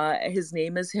 His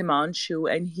name is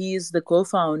Himanshu, and he's the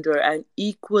co-founder and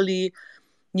equally,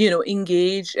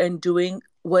 engaged and doing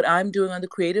what I'm doing on the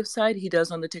creative side. He does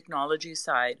on the technology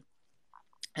side.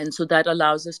 And so that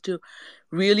allows us to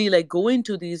really like go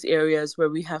into these areas where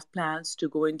we have plans to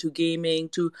go into gaming,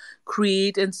 to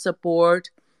create and support,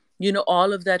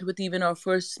 all of that with even our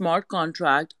first smart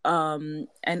contract. And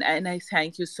I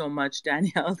thank you so much,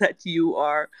 Danielle, that you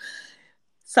are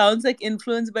sounds like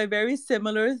influenced by very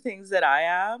similar things that I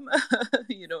am.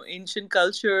 Ancient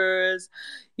cultures,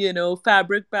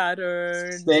 fabric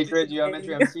patterns. Sacred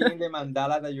geometry. I'm seeing the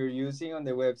mandala that you're using on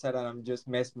the website, and I'm just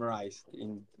mesmerized,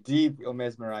 in deep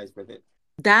mesmerized with it.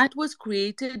 That was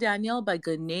created, Danielle, by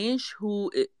Ganesh,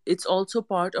 who it's also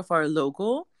part of our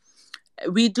logo.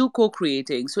 We do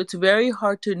co-creating, so it's very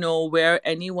hard to know where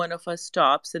any one of us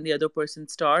stops and the other person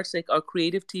starts. Like, our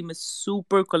creative team is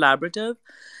super collaborative,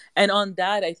 and on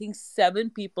that I think 7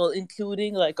 people,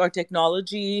 including like our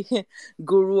technology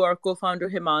guru, our co-founder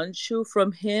Himanshu,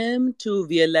 from him to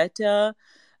Violetta,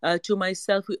 to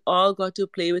myself, we all got to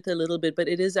play with a little bit, but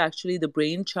it is actually the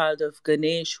brainchild of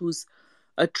Ganesh, who's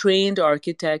a trained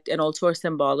architect and also a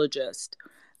symbologist.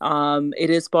 It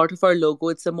is part of our logo.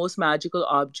 It's the most magical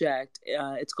object.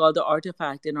 It's called the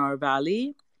artifact in our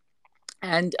valley.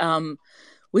 And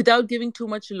without giving too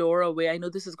much lore away, I know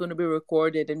this is going to be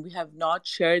recorded and we have not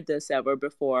shared this ever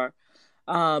before.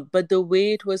 But the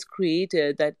way it was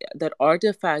created, that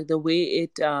artifact, the way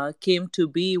it came to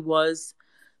be was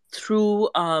through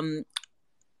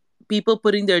people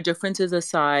putting their differences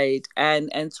aside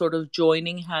and sort of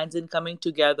joining hands and coming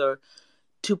together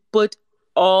to put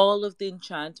all of the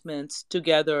enchantments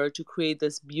together to create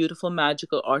this beautiful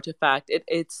magical artifact.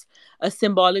 It's a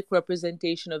symbolic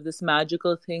representation of this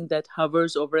magical thing that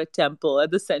hovers over a temple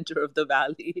at the center of the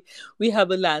valley. We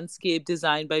have a landscape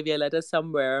designed by Violetta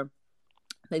somewhere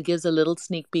that gives a little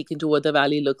sneak peek into what the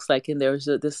valley looks like. And there's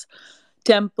this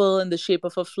temple in the shape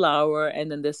of a flower, and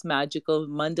then this magical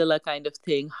mandala kind of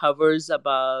thing hovers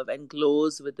above and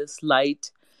glows with this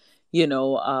light.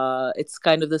 It's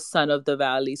kind of the sun of the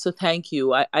valley. So thank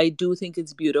you. I do think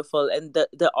it's beautiful, and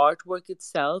the artwork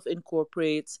itself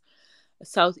incorporates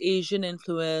South Asian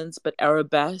influence, but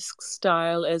Arabesque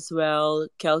style as well,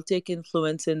 Celtic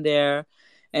influence in there.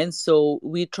 And so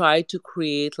we try to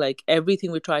create like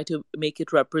everything, we try to make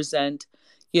it represent,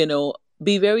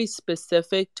 be very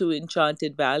specific to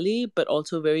Enchanted Valley, but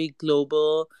also very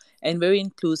global and very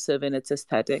inclusive in its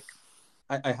aesthetic.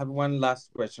 I have one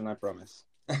last question, I promise.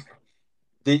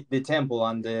 The temple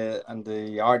and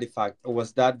the artifact,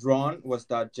 was that drawn? Was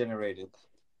that generated?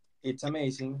 It's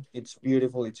amazing. It's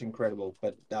beautiful. It's incredible.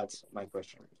 But that's my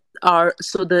question.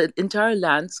 So the entire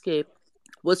landscape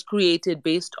was created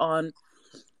based on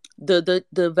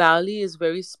the valley is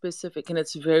very specific and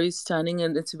it's very stunning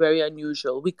and it's very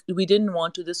unusual. We didn't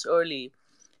want to this early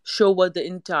show what the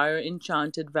entire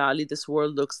Enchanted Valley, this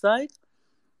world, looks like.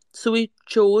 So we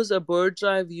chose a bird's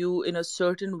eye view in a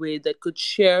certain way that could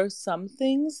share some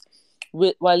things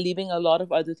while leaving a lot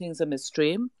of other things a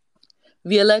mystery.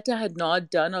 Violetta had not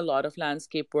done a lot of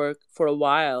landscape work for a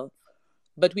while,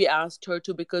 but we asked her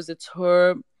to because it's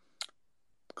her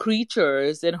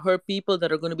creatures and her people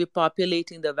that are going to be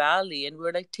populating the valley. And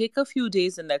we're like, take a few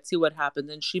days and let's see what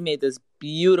happens. And she made this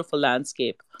beautiful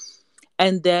landscape.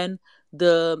 And then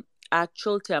the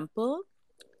actual temple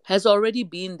has already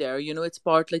been there. It's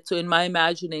part like, so in my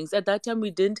imaginings, at that time we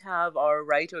didn't have our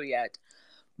writer yet.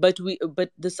 But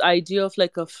this idea of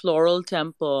like a floral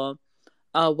temple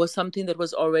was something that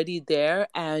was already there,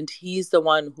 and he's the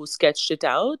one who sketched it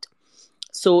out.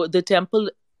 So the temple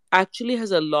actually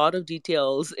has a lot of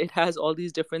details. It has all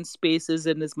these different spaces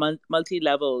and is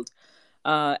multi-leveled.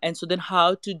 And so then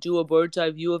how to do a bird's eye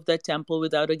view of that temple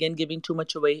without, again, giving too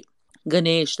much away.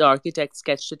 Ganesh, the architect,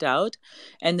 sketched it out,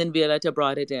 and then Violetta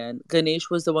brought it in.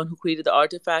 Ganesh was the one who created the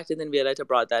artifact, and then Violetta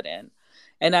brought that in.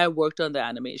 And I worked on the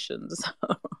animations.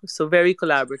 So very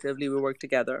collaboratively, we worked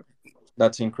together.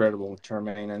 That's incredible,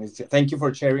 Charmaine, and thank you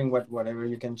for sharing whatever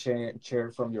you can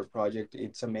share from your project.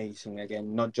 It's amazing.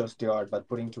 Again, not just the art, but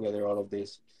putting together all of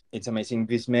this. It's amazing.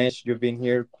 Vismesh, you've been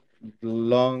here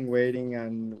long waiting,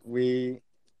 and we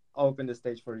open the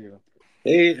stage for you.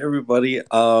 Hey everybody.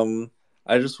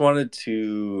 I just wanted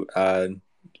to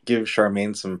give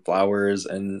Charmaine some flowers,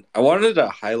 and I wanted to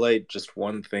highlight just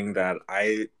one thing that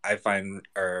I find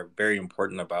are very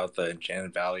important about the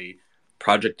Enchanted Valley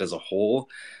project as a whole.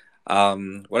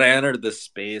 When I entered this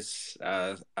space,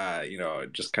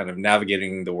 just kind of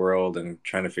navigating the world and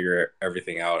trying to figure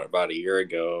everything out about a year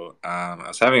ago, I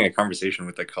was having a conversation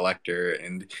with a collector,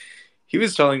 and he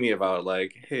was telling me about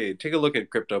like, hey, take a look at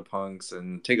CryptoPunks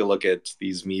and take a look at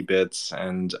these me bits,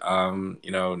 and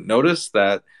notice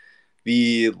that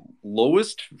the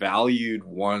lowest valued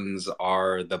ones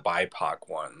are the BIPOC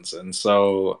ones. And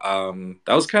so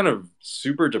that was kind of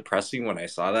super depressing when I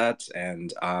saw that.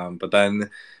 And but then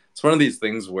it's one of these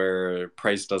things where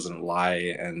price doesn't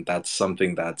lie, and that's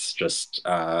something that's just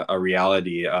a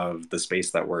reality of the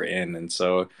space that we're in. And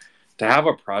so to have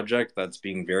a project that's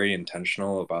being very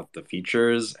intentional about the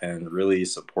features and really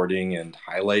supporting and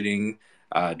highlighting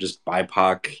just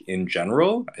BIPOC in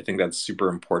general. I think that's super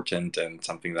important and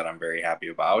something that I'm very happy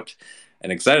about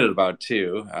and excited about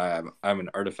too. I'm an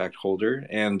artifact holder,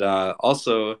 and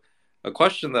also a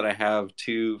question that I have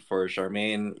too for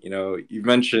Charmaine. You've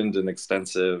mentioned an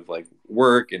extensive like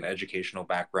work and educational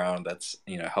background that's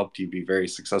helped you be very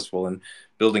successful in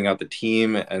building out the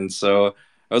team, and so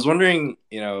I was wondering,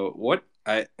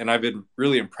 I've been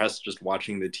really impressed just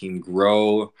watching the team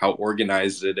grow, how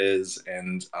organized it is,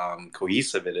 and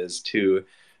cohesive it is too.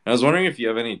 And I was wondering if you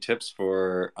have any tips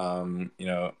for, on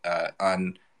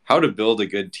how to build a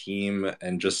good team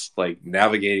and just like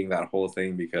navigating that whole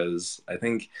thing, because I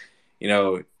think,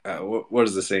 what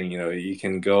is the saying? You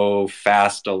can go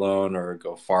fast alone or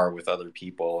go far with other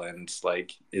people. And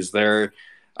like, is there,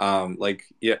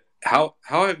 yeah, how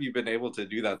have you been able to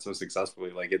do that so successfully?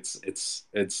 Like, it's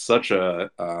such a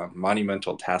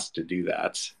monumental task to do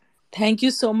that. Thank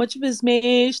you so much,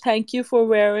 Vismesh. Thank you for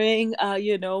wearing,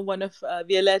 one of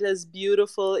Violetta's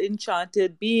beautiful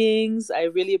enchanted beings. I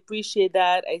really appreciate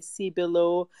that. I see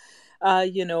below,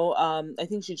 I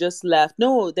think she just left.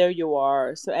 No, there you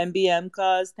are. So MBM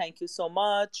cuz, thank you so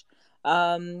much.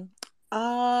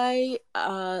 I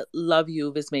love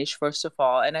you, Vismesh, first of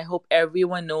all, and I hope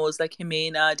everyone knows, like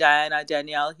Jimena, Diana,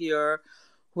 Danielle here,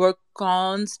 who are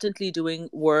constantly doing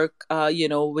work,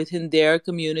 within their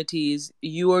communities.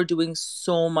 You are doing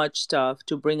so much stuff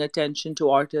to bring attention to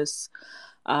artists,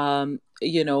 who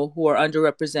are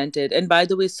underrepresented. And by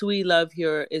the way, Sui Love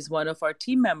here is one of our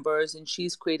team members, and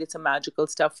she's created some magical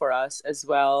stuff for us as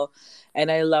well. And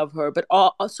I love her. But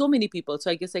so many people.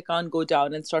 So I guess I can't go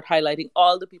down and start highlighting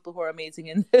all the people who are amazing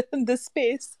in this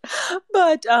space.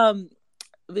 But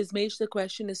Vismesh, the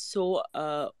question is so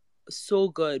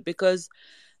good, because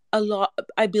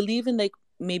I believe in like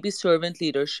maybe servant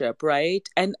leadership, right?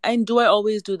 And do I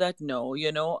always do that? No,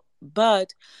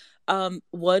 but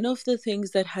one of the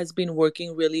things that has been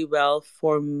working really well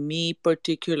for me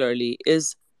particularly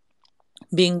is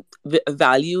being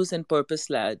values and purpose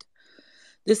led.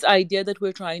 This idea that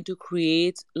we're trying to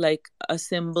create like a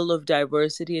symbol of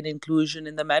diversity and inclusion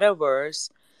in the metaverse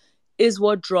is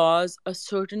what draws a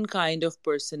certain kind of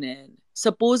person in.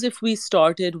 Suppose if we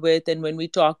started with, and when we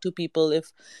talk to people,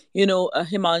 if,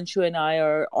 Himanshu and I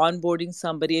are onboarding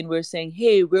somebody and we're saying,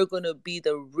 hey, we're going to be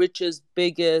the richest,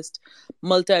 biggest,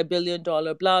 multi-billion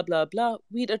dollar, blah, blah, blah,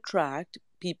 we'd attract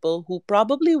people who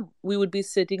probably we would be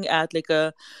sitting at like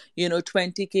a,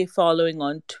 20K following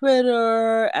on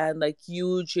Twitter, and like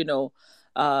huge,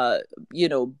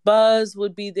 buzz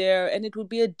would be there, and it would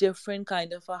be a different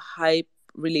kind of a hype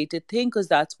related thing, because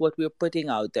that's what we're putting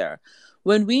out there.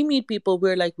 When we meet people,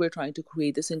 we're trying to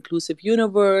create this inclusive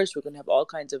universe, we're going to have all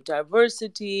kinds of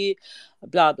diversity,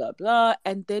 blah blah blah,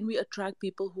 and then we attract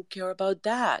people who care about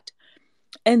that.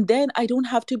 And then I don't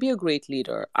have to be a great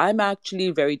leader. I'm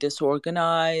actually very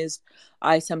disorganized.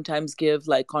 I sometimes give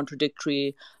like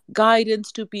contradictory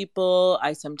guidance to people.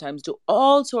 I sometimes do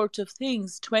all sorts of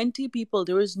things. 20 people,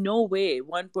 there is no way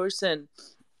one person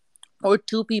or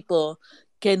two people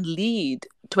can lead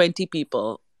 20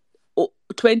 people.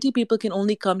 20 people can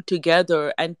only come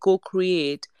together and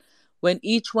co-create when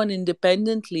each one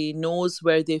independently knows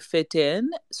where they fit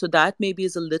in. So that maybe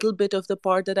is a little bit of the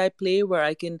part that I play, where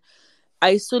I can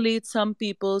isolate some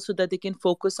people so that they can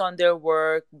focus on their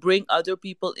work, bring other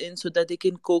people in so that they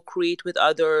can co-create with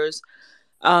others,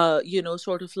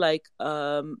 sort of like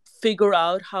figure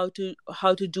out how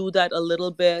to do that a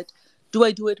little bit. Do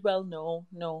I do it well?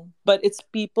 No, but it's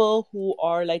people who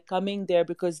are like coming there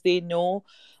because they know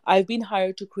I've been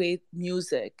hired to create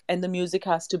music, and the music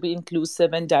has to be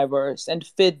inclusive and diverse and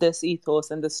fit this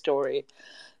ethos and the story.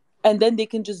 And then they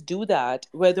can just do that,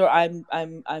 whether I'm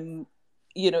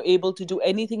able to do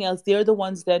anything else. They're the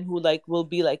ones then who like will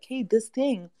be like, hey, this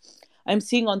thing I'm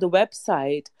seeing on the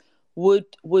website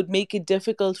would make it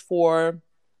difficult for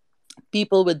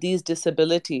people with these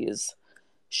disabilities.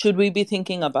 Should we be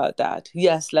thinking about that?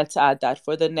 Yes, let's add that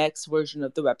for the next version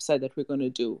of the website that we're going to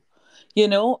do.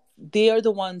 They are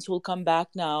the ones who will come back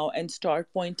now and start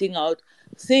pointing out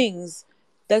things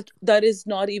that is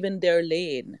not even their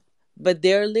lane. But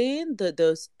their lane,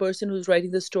 the person who's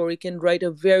writing the story can write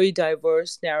a very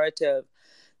diverse narrative.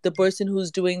 The person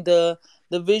who's doing the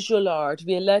visual art,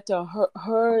 Violetta,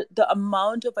 her the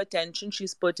amount of attention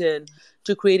she's put in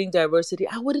to creating diversity,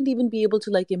 I wouldn't even be able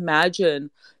to like imagine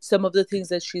some of the things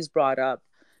that she's brought up.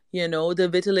 The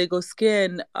vitiligo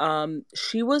skin,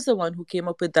 she was the one who came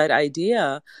up with that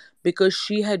idea, because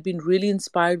she had been really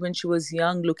inspired when she was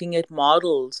young, looking at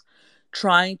models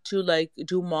trying to like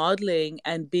do modeling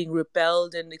and being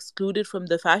repelled and excluded from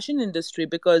the fashion industry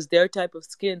because their type of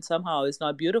skin somehow is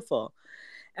not beautiful.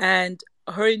 And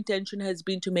her intention has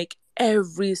been to make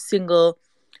every single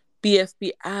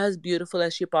PFP as beautiful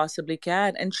as she possibly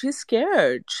can. And she's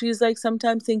scared. She's like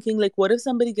sometimes thinking like, what if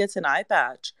somebody gets an eye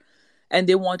patch and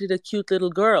they wanted a cute little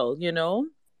girl, you know?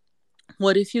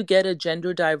 What if you get a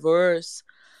gender diverse,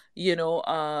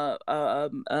 a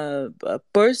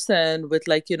person with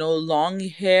like, long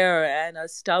hair and a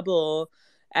stubble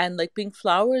and like pink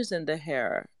flowers in the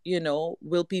hair?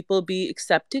 Will people be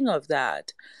accepting of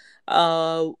that?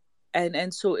 uh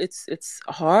and so it's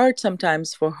hard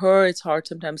sometimes for her, it's hard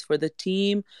sometimes for the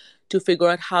team to figure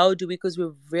out how do we, because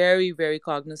we're very very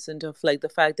cognizant of like the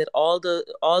fact that all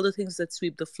the things that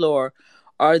sweep the floor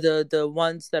are the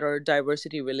ones that are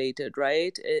diversity related,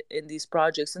 right, in these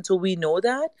projects. And so we know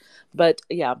that. But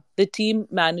yeah, the team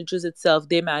manages itself,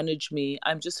 they manage me.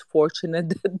 I'm just fortunate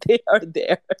that they are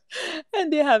there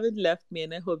and they haven't left me,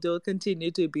 and I hope they'll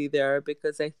continue to be there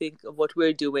because I think what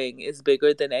we're doing is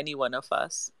bigger than any one of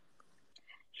us.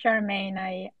 Charmaine,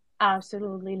 I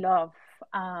absolutely love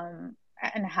and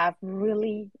have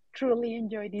really truly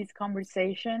enjoyed this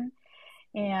conversation.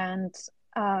 And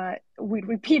we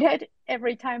repeat it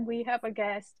every time we have a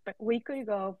guest, but we could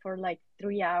go for like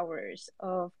 3 hours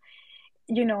of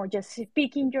just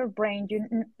speaking your brain.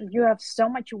 You have so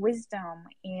much wisdom,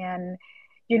 and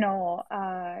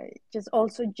just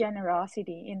also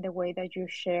generosity in the way that you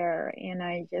share. And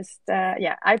I just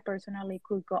yeah, I personally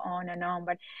could go on and on,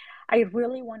 but I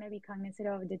really want to be cognizant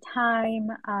of the time.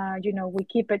 We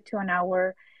keep it to an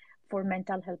hour for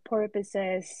mental health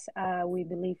purposes. We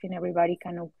believe in everybody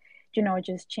kind of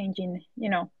just changing,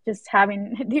 just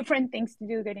having different things to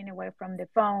do, getting away from the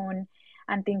phone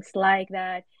and things like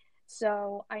that.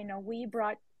 So I know we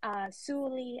brought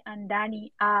Suli and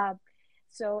Danny up.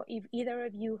 So if either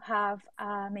of you have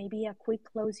maybe a quick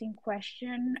closing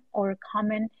question or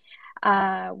comment,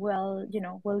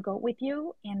 we'll go with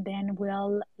you, and then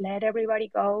we'll let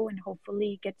everybody go and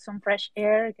hopefully get some fresh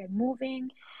air, get moving.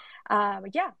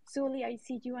 But yeah, Suli, I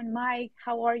see you and Mike.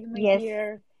 How are you, my Yes,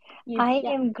 dear? I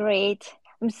Yeah, am great.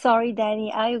 I'm sorry,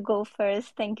 Danny. I'll go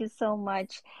first. Thank you so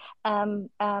much.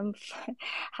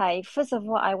 Hi. First of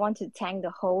all, I want to thank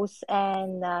the host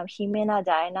and Jimena,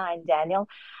 Diana, and Daniel.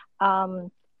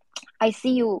 Um, I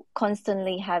see you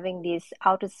constantly having this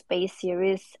outer space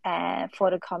series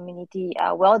for the community.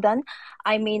 Well done.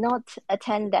 I may not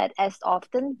attend that as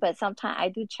often, but sometimes I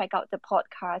do check out the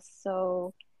podcast.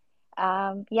 So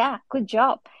yeah, good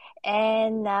job.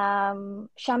 And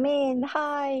Charmaine,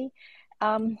 hi.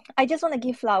 I just want to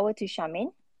give flower to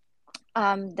Charmaine.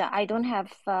 That I don't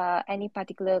have any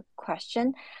particular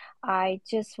question. I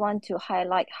just want to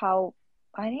highlight how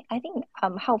I think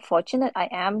how fortunate I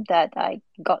am that I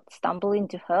got stumbled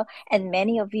into her, and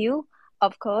many of you,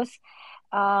 of course.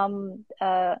 I'm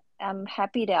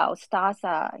happy that our stars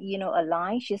are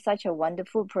aligned. She's such a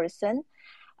wonderful person,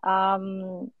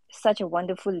 such a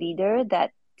wonderful leader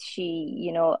that she,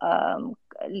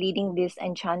 leading this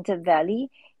Enchanted Valley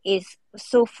is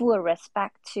so full of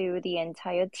respect to the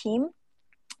entire team.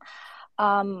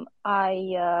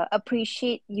 I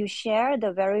appreciate you share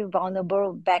the very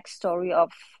vulnerable backstory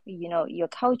of, your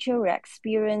culture, your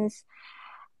experience.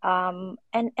 And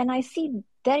I see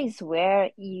that is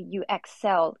where you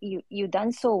excel. You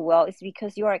done so well. It's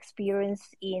because your experience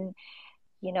in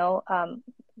you know um,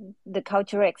 the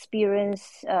cultural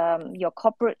experience, your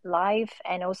corporate life,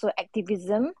 and also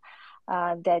activism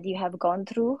that you have gone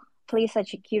through play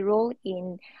such a key role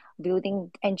in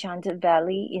building Enchanted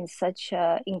Valley in such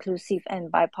a inclusive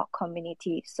and BIPOC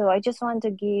community. So I just want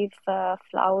to give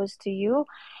flowers to you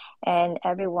and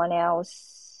everyone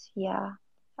else. Yeah,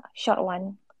 short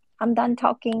one. I'm done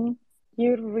talking.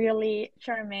 you really,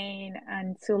 Charmaine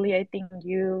and Suli, I think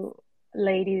you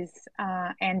ladies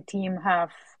and team have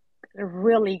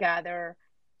really gathered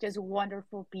just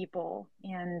wonderful people,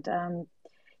 and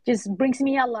just brings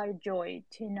me a lot of joy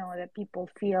to know that people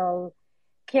feel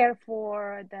cared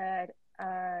for, that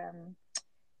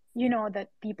that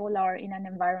people are in an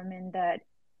environment that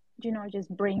just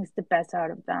brings the best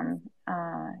out of them.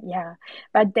 Yeah,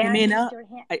 but Danny, Jimena, your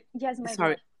hand. I Yes, my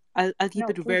sorry, dear. I'll keep No,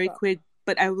 it please very go. quick,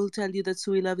 but I will tell you that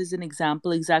Sui Love is an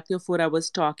example exactly of what I was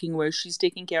talking, where she's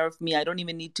taking care of me. I don't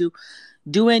even need to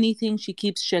do anything. She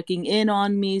keeps checking in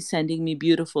on me, sending me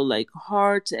beautiful like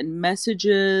hearts and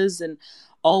messages, and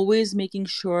always making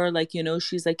sure like,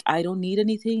 she's like, I don't need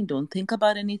anything. Don't think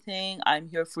about anything. I'm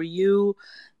here for you.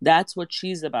 That's what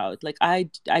she's about. Like I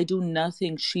do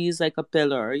nothing. She's like a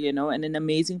pillar, and an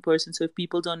amazing person. So if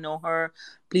people don't know her,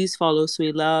 please follow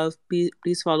Sweet Love.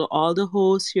 Please follow all the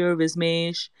hosts here,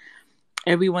 Vismesh.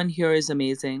 Everyone here is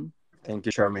amazing. Thank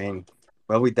you, Charmaine.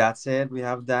 Well, with that said, we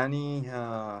have Danny,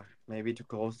 maybe to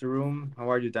close the room. How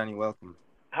are you, Danny? Welcome.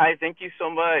 Hi, thank you so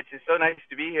much. It's so nice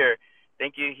to be here.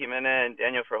 Thank you, Jimena and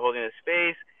Daniel, for holding the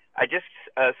space. I just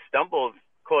stumbled,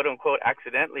 quote unquote,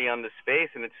 accidentally on the space,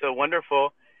 and it's so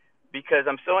wonderful because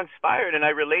I'm so inspired and I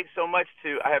relate so much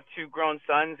to. I have two grown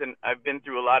sons, and I've been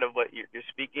through a lot of what you're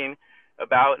speaking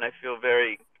about, and I feel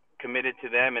very committed to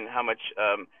them and how much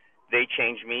they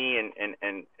change me and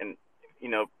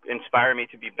inspire me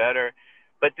to be better.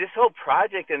 But this whole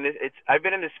project and it's I've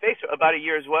been in this space for about a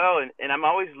year as well, and I'm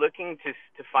always looking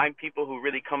to find people who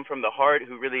really come from the heart,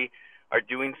 who really are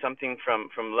doing something from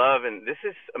love, and this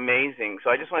is amazing. So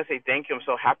I just want to say thank you. I'm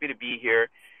so happy to be here.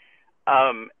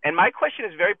 And my question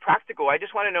is very practical. I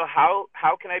just want to know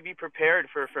how can I be prepared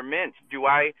for Mint? Do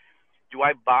I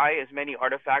buy as many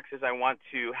artifacts as I want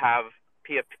to have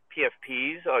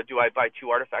PFPs, or do I buy two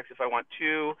artifacts if I want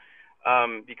two?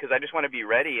 Because I just want to be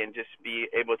ready and just be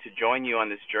able to join you on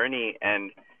this journey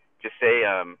and just say,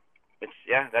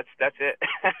 that's it.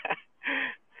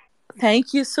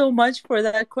 Thank you so much for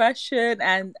that question.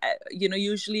 And,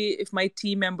 usually if my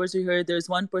team members are here, there's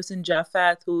one person,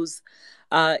 Jafat, who's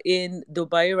in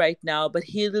Dubai right now, but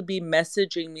he'll be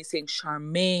messaging me saying,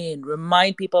 Charmaine,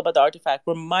 remind people about the artifact,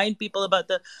 remind people about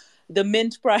the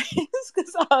mint price,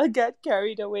 because I'll get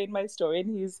carried away in my story and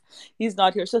he's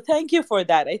not here. So thank you for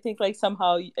that. I think like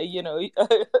somehow,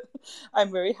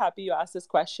 I'm very happy you asked this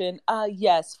question.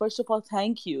 Yes, first of all,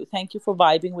 thank you. Thank you for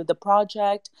vibing with the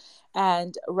project.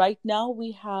 And right now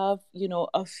we have,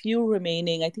 a few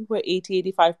remaining. I think we're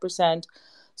 85%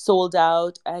 sold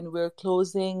out, and we're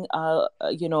closing,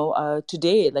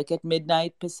 today, like at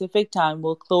midnight Pacific time,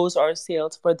 we'll close our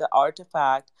sales for the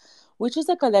artifact, which is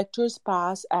a collector's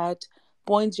pass at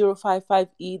 0.055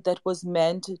 ETH that was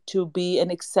meant to be an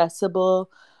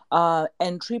accessible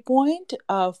entry point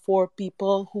for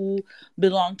people who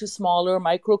belong to smaller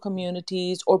micro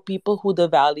communities or people who the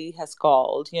valley has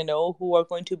called, who are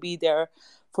going to be there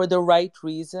for the right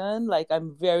reason. Like,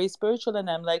 I'm very spiritual and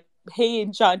I'm like, hey,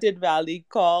 Enchanted Valley,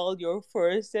 call your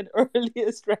first and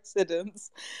earliest residents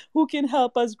who can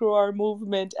help us grow our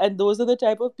movement. And those are the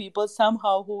type of people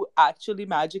somehow who actually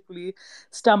magically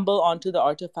stumble onto the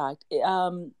artifact.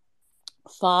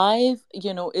 Five,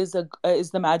 is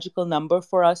the magical number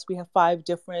for us. We have five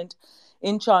different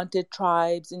enchanted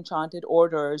tribes, enchanted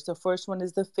orders. The first one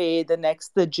is the Fae, the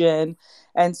next the Jinn,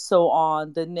 and so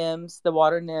on. The nymphs, the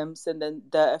water nymphs, and then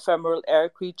the ephemeral air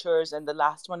creatures, and the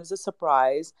last one is a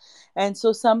surprise. And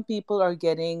so some people are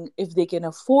getting, if they can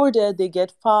afford it, they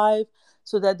get five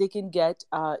so that they can get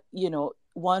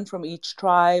one from each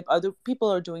tribe. Other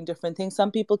people are doing different things.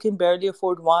 Some people can barely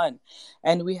afford one,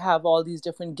 and we have all these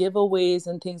different giveaways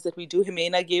and things that we do.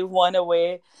 Jimena gave one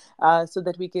away so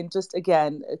that we can just,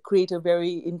 again, create a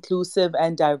very inclusive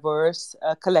and diverse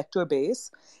collector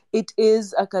base. It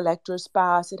is a collector's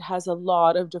pass. It has a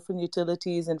lot of different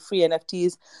utilities and free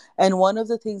NFTs. And one of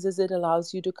the things is it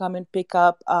allows you to come and pick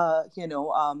up,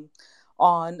 on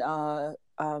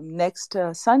next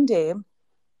Sunday,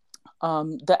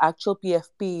 the actual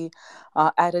PFP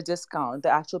at a discount. The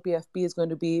actual PFP is going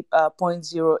to be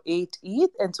 0.08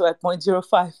 ETH, and so at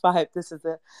 0.055, this is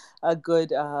a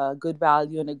good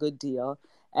value and a good deal.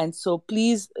 And so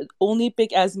please only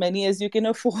pick as many as you can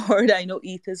afford. I know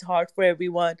ETH is hard for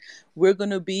everyone. We're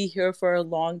going to be here for a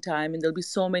long time, and there'll be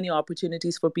so many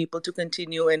opportunities for people to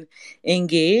continue and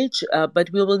engage, but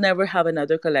we will never have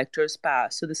another collector's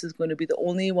pass. So this is going to be the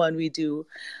only one we do.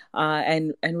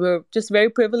 And we're just very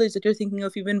privileged that you're thinking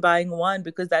of even buying one,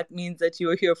 because that means that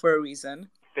you're here for a reason.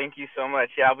 Thank you so much.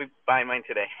 Yeah, I'll be buying mine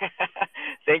today.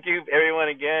 Thank you, everyone,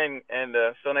 again, and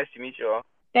so nice to meet you all.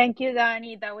 Thank you,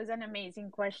 Danny. That was an amazing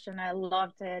question. I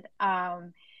loved it.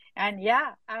 And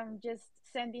yeah, I'm just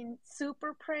sending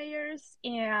super prayers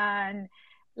and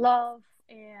love.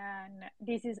 And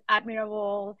this is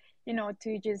admirable,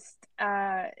 to just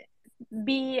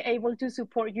be able to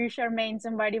support you, Charmaine,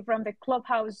 somebody from the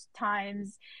clubhouse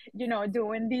times,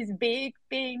 doing these big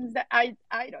things that I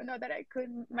don't know that I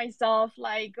could myself,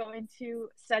 like going to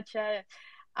such a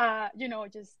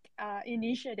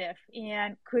initiative.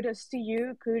 And kudos to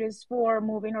you. Kudos for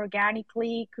moving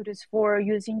organically. Kudos for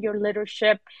using your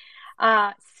leadership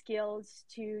skills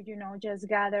to, just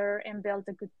gather and build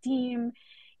a good team.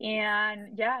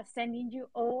 And yeah, sending you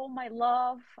all my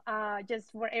love,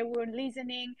 just for everyone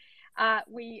listening.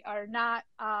 We are not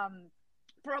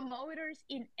promoters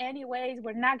in any ways.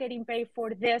 We're not getting paid for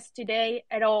this today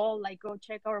at all. Like, go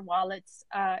check our wallets.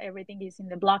 Everything is in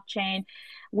the blockchain.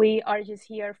 We are just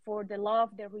here for the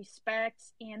love, the respect,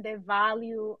 and the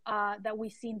value that we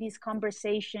see in these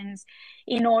conversations,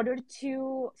 in order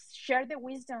to share the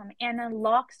wisdom and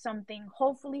unlock something,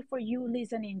 hopefully for you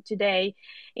listening today,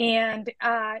 and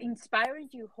inspire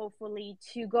you, hopefully,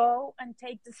 to go and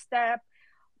take the step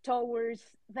towards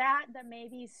that may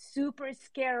be super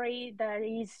scary, that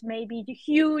is maybe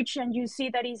huge, and you see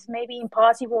that is maybe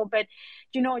impossible, but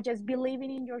just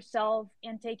believing in yourself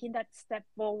and taking that step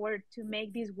forward to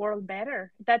make this world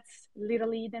better. That's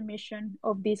literally the mission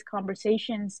of these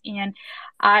conversations, and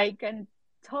I can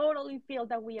totally feel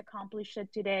that we accomplished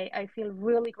it today. I feel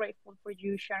really grateful for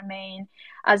you, Charmaine.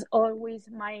 As always,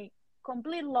 my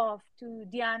complete love to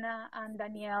Diana and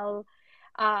Danielle,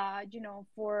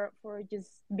 for just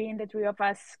being the three of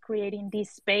us creating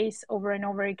this space over and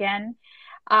over again,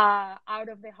 out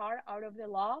of the heart, out of the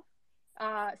love,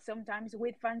 sometimes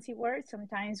with fancy words,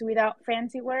 sometimes without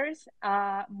fancy words,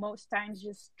 most times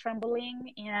just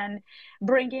trembling and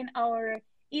bringing our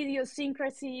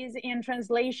idiosyncrasies in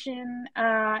translation,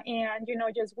 and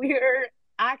just weird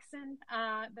accent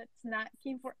that's not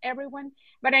keen for everyone.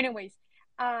 But anyways,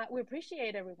 we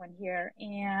appreciate everyone here.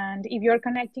 And if you're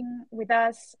connecting with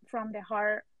us from the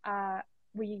heart,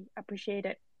 we appreciate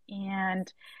it.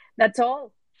 And that's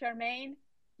all. Charmaine,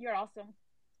 you're awesome.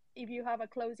 If you have a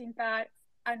closing thought,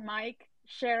 and Mike,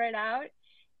 share it out,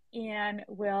 and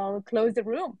we'll close the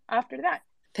room after that.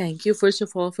 Thank you, first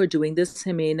of all, for doing this,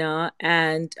 Jimena.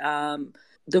 And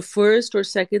the first or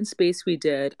second space we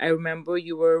did, I remember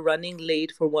you were running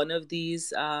late for one of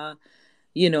these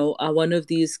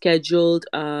scheduled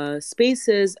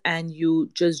spaces, and you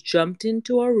just jumped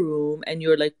into our room and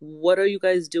you're like, what are you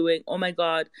guys doing? Oh my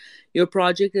God, your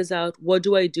project is out. What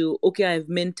do I do? Okay, I've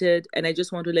minted, and I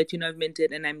just want to let you know I've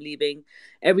minted and I'm leaving.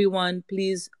 Everyone,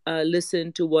 please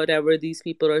listen to whatever these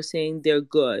people are saying. They're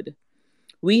good.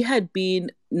 We had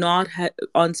been not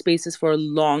on spaces for a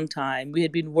long time. We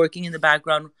had been working in the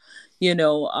background,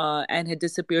 and had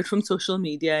disappeared from social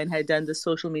media and had done the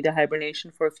social media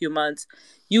hibernation for a few months.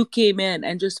 You came in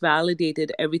and just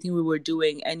validated everything we were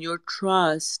doing, and your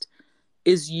trust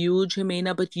is huge,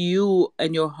 Jimena, but you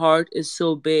and your heart is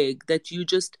so big that you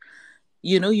just,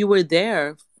 you were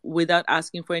there without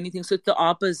asking for anything. So it's the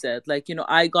opposite. Like,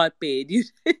 I got paid.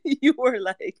 You were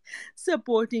like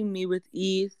supporting me with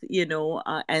ETH,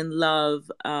 and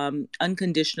love,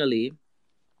 unconditionally.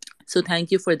 So thank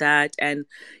you for that. And,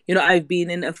 I've been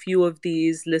in a few of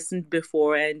these, listened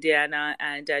before, and Diana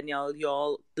and Danielle,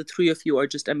 y'all, the three of you are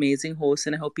just amazing hosts.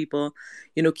 And I hope people,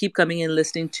 keep coming and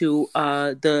listening to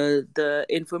the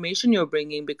information you're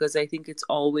bringing, because I think it's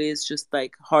always just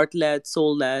like heart-led,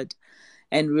 soul-led,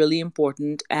 and really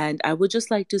important. And I would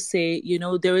just like to say,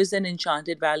 there is an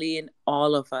Enchanted Valley in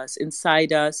all of us,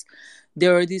 inside us.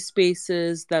 There are these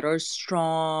spaces that are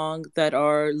strong, that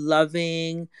are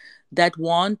loving, that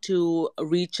want to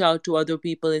reach out to other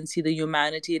people and see the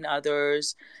humanity in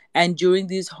others. And during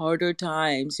these harder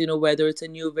times, whether it's a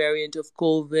new variant of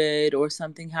COVID or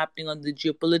something happening on the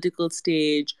geopolitical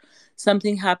stage,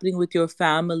 something happening with your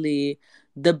family,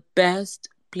 the best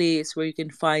place where you can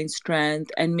find strength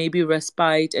and maybe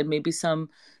respite and maybe some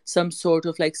sort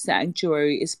of like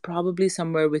sanctuary is probably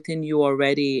somewhere within you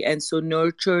already. And so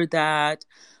nurture that,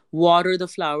 water the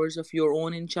flowers of your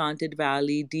own Enchanted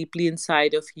Valley deeply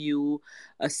inside of you,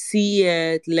 see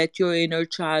it, let your inner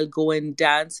child go and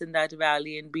dance in that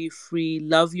valley and be free.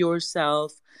 Love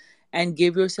yourself and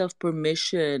give yourself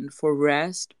permission for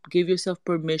rest, give yourself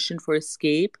permission for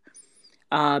escape,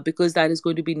 because that is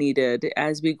going to be needed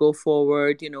as we go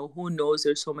forward. Who knows?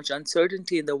 There's so much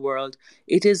uncertainty in the world.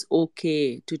 It is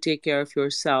okay to take care of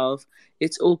yourself.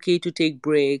 It's okay to take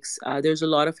breaks. There's a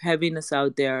lot of heaviness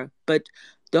out there, but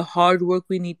the hard work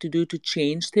we need to do to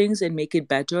change things and make it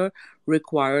better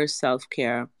requires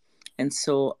self-care. And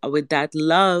so, with that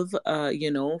love,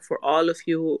 for all of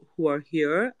you who are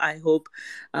here, I hope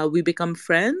we become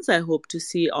friends. I hope to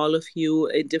see all of you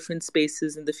in different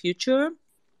spaces in the future.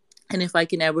 And if I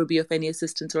can ever be of any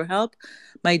assistance or help,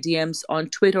 my DMs on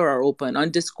Twitter are open. On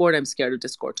Discord, I'm scared of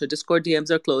Discord. So Discord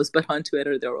DMs are closed, but on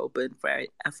Twitter, they're open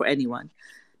for anyone.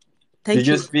 Thank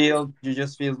you. You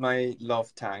just feel my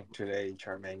love tank today,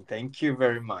 Charmaine. Thank you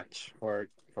very much for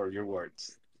your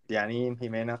words. Diani and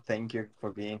Jimena, thank you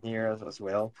for being here as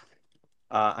well.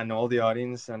 And all the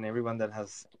audience and everyone that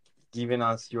has given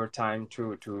us your time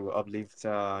to uplift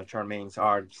Charmaine's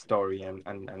art story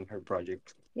and her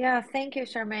project. Yeah, thank you,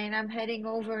 Charmaine. I'm heading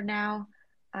over now.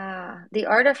 The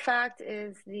artifact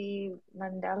is the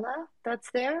mandala that's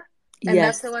there. And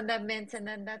that's the Yes. one that mints, and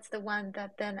then that's the one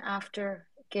that then after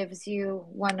gives you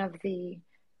one of the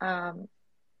um,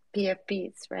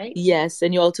 PFPs, right? Yes,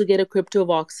 and you also get a crypto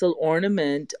voxel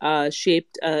ornament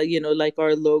shaped, like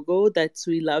our logo that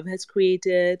Sweet Love has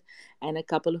created, and a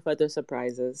couple of other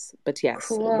surprises. But yes,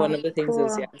 one Cool, of the things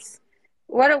is cool. yes.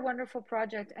 What a wonderful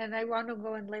project. And I want to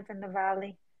go and live in the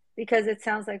valley because it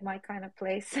sounds like my kind of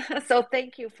place. So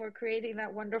thank you for creating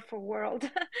that wonderful world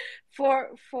for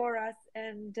us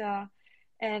and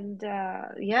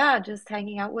yeah, just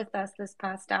hanging out with us this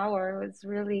past hour. It was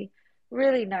really,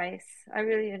 really nice. I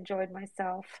really enjoyed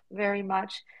myself very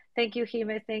much. Thank you,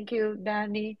 Hime. Thank you,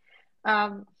 Danny.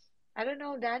 Um, I don't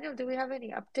know, Daniel, do we have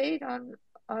any update on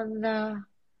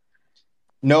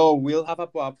No, we'll have a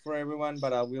pop for everyone,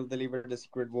 but I will deliver the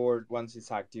secret word once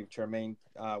it's active. Charmaine,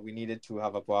 we needed to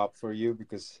have a pop for you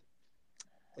because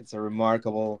it's a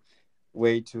remarkable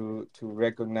way to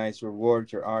recognize your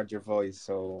work, your art, your voice.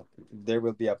 So there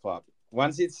will be a pop.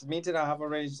 Once it's minted, I have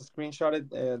already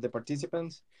screenshotted the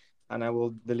participants, and I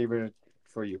will deliver it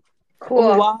for you. Oh,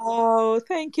 cool? wow.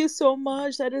 Thank you so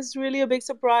much. That is really a big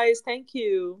surprise. Thank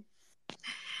you.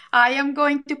 I am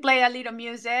going to play a little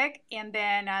music and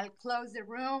then I'll close the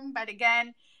room. But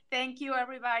again, thank you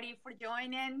everybody for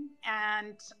joining.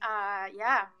 And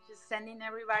yeah, just sending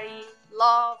everybody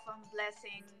love and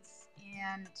blessings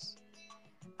and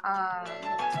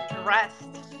rest.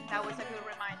 That was a good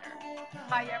reminder.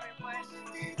 Bye, everyone.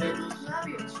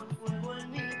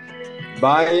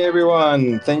 Bye,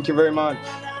 everyone. Thank you very much.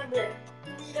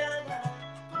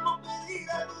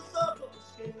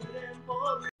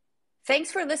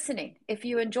 Thanks for listening. If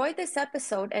you enjoyed this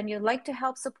episode and you'd like to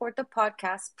help support the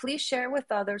podcast, please share with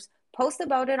others, post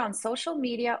about it on social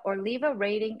media, or leave a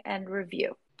rating and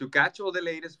review. To catch all the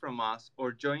latest from us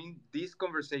or join these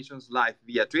conversations live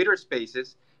via Twitter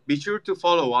Spaces, be sure to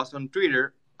follow us on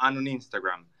Twitter and on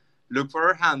Instagram. Look for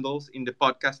our handles in the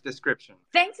podcast description.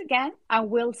 Thanks again, and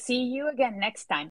we'll see you again next time.